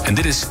 En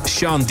dit is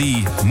Sean D,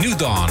 New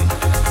Dawn.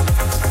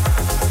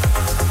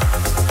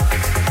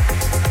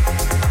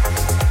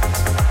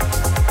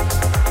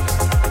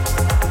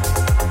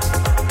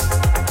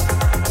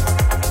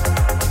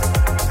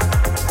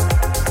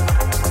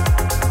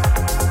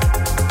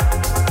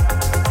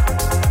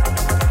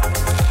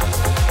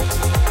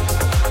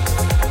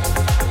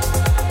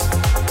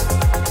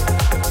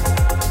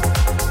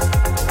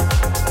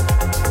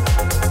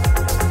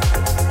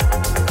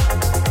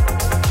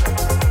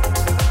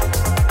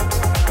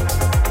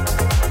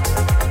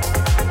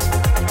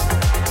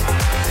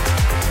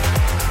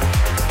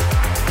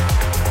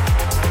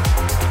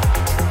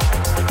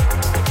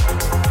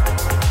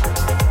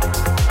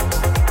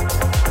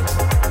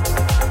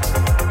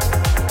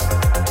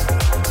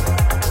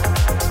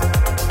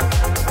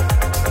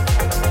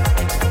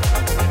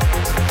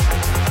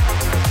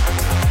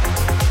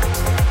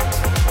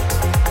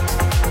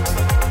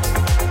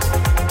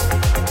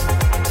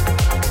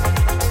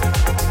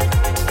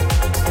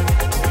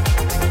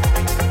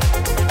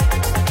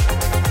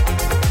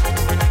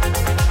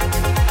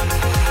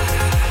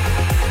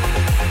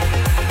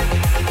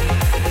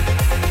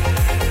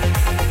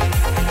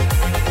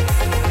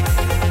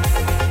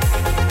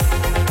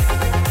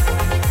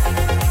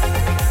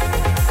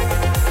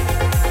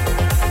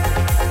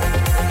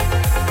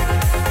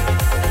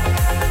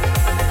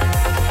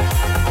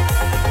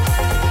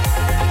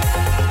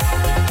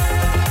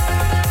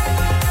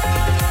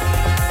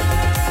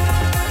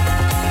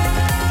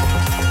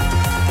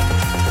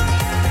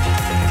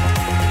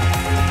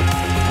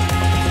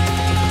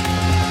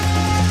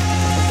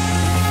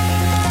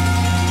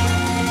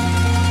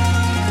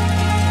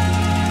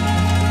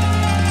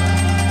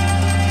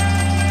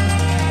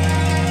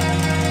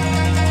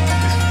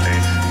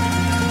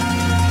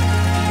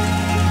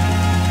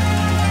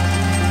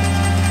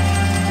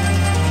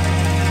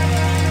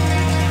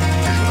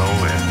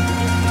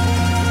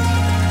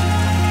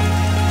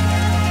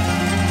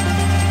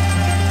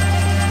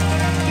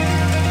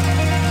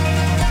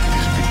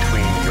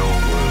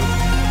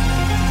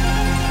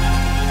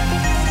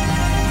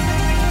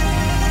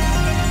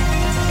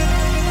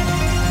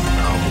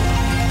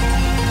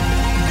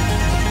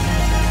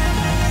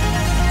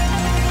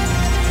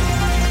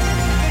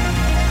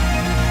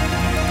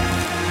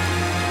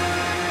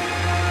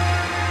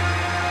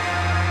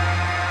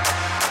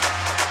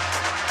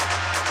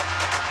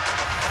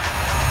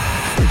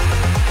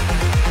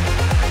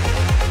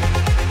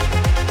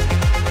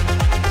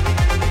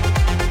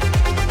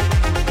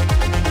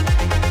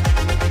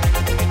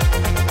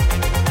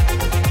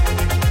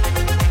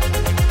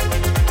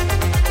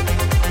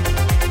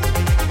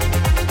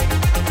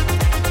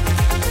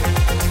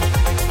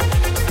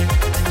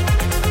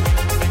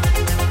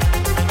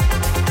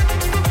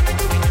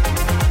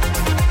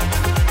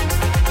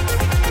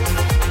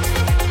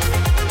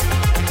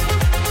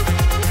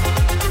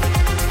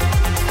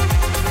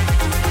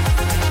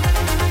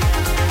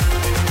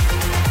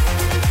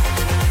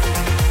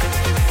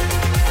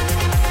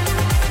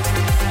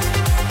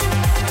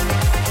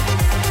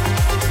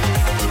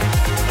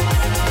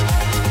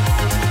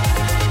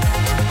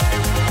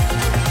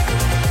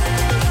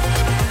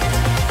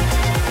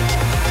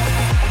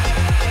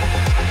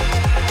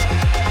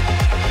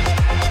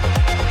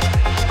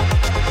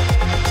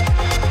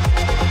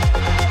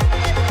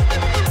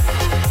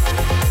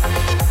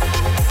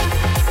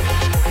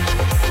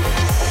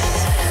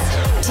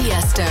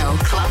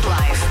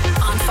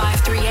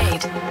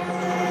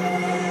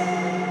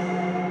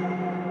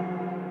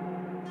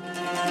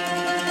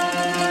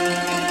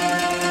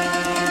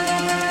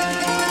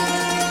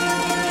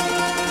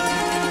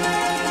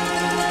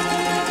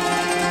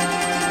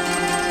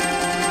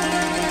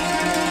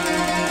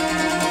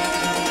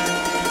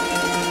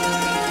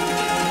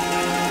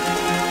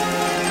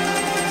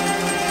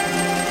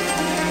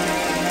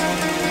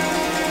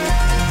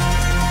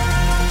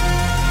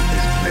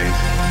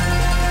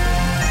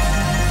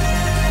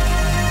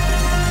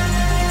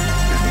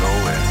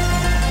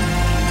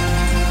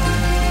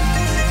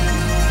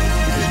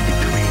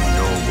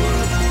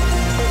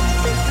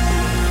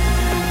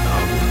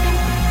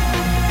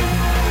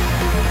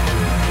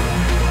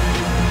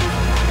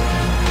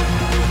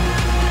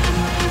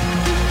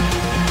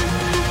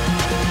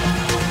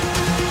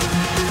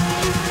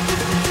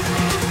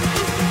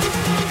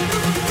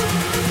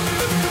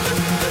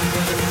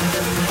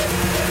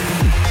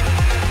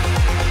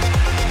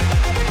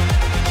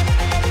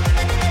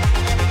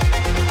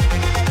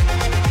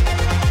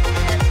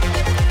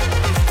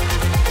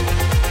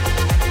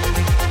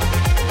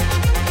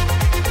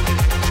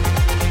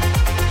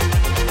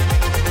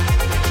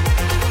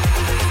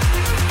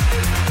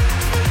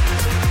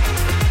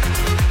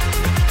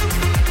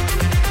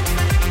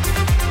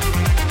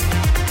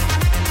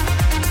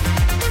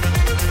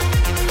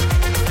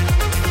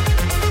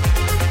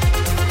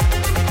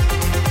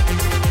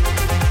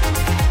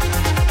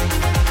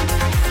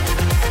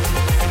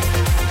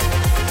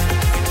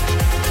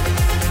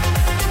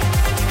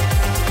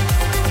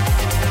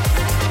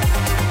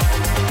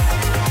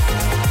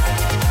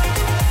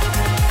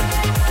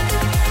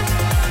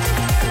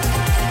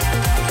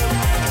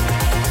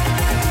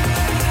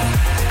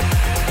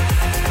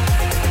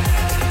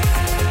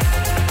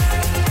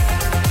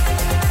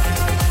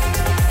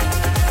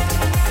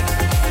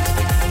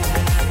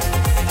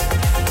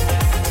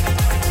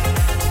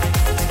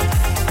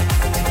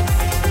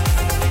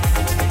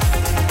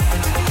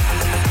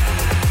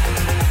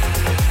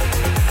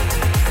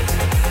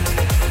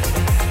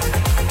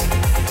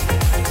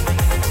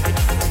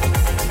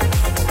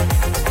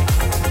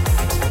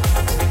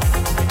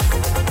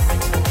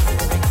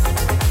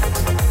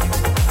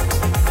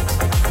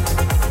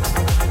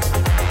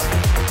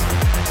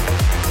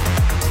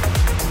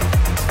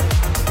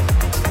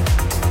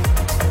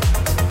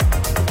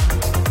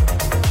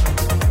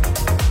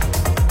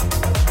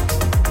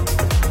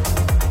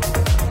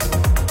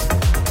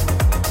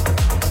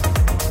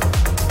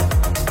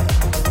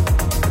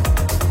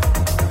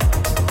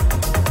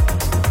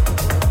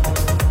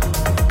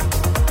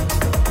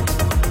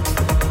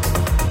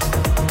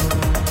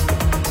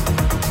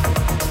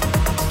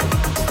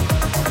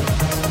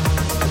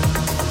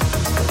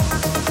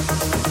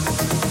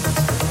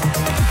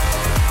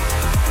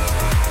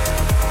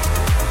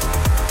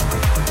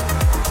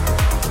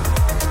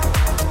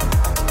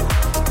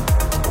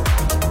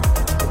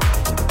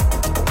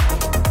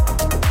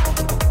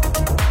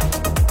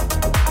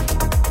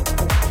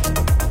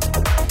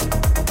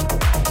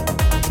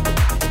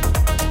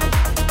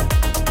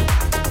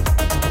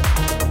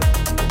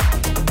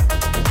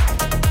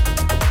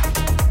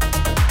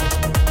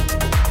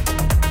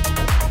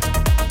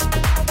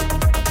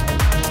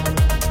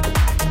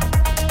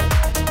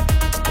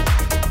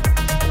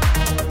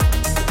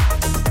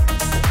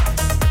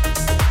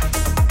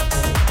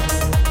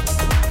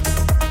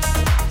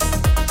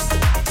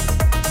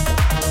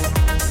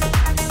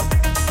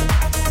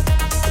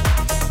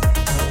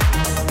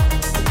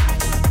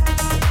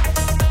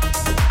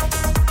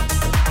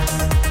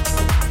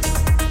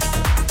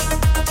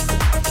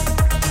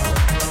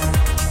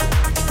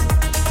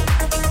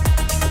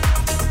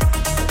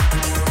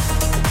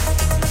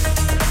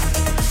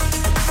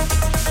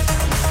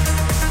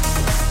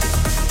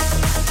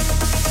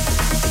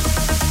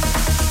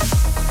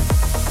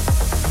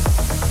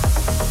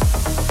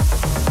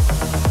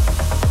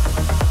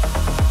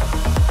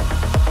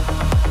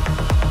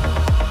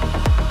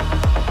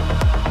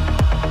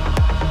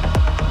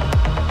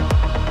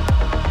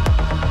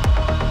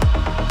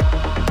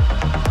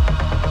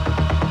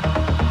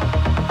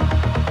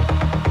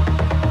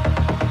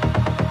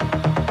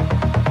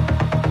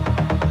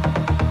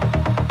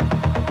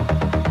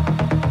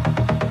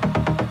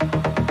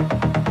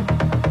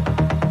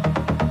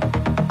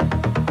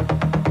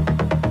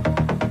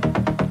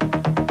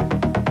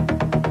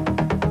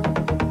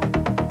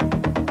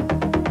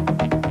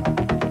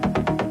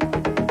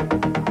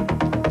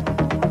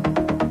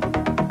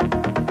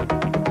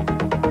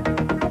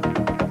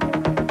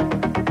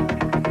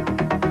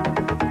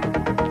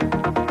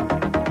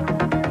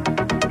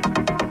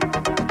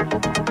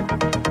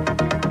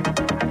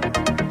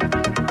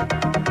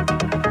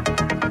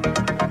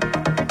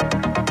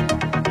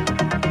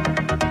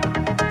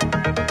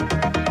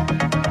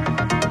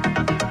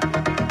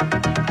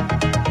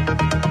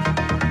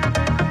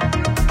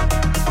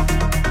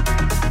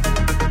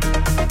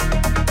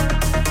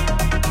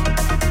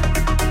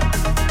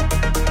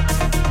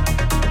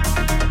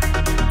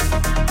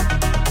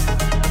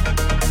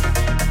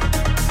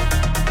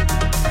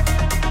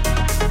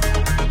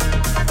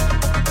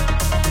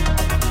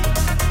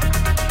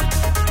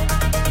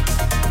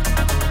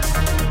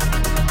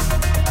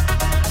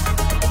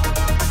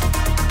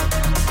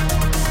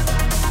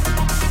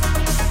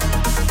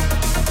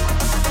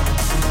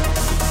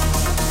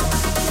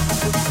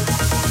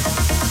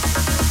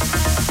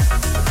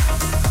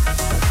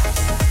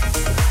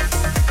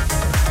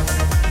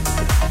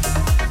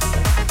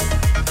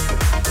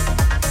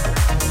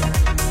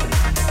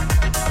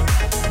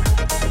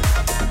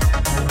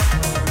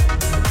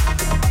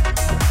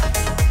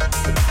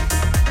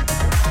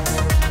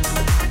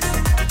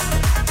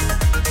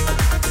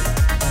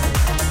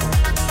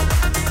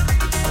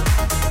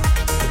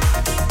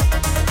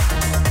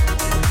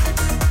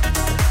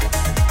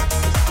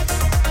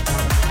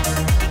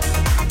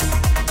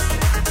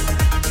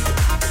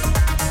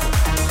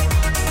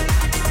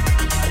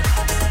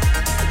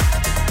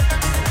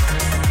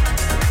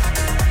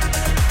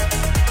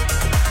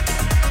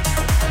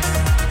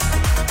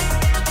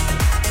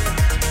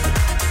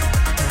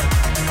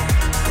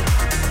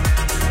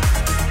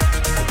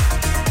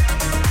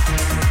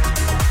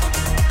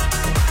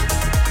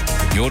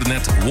 hoorde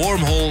net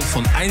Wormhole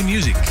van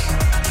iMusic.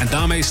 En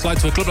daarmee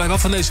sluiten we Club Live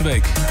af van deze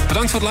week.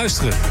 Bedankt voor het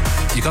luisteren.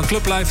 Je kan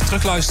Club Live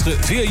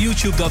terugluisteren via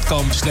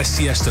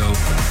youtube.com/Tiësto,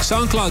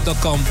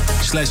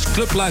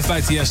 soundcloud.com/Clublive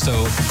bij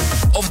Tiësto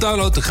of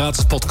download de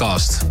gratis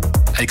podcast.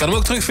 En je kan hem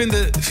ook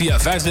terugvinden via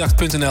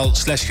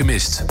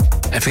 538.nl/gemist.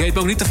 En vergeet me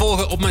ook niet te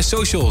volgen op mijn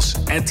socials,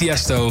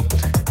 @Tiësto.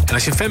 En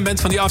als je een fan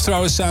bent van die After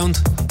Hours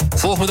sound,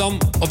 volg me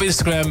dan op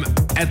Instagram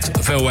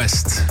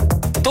 @VOWest.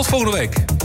 Tot volgende week.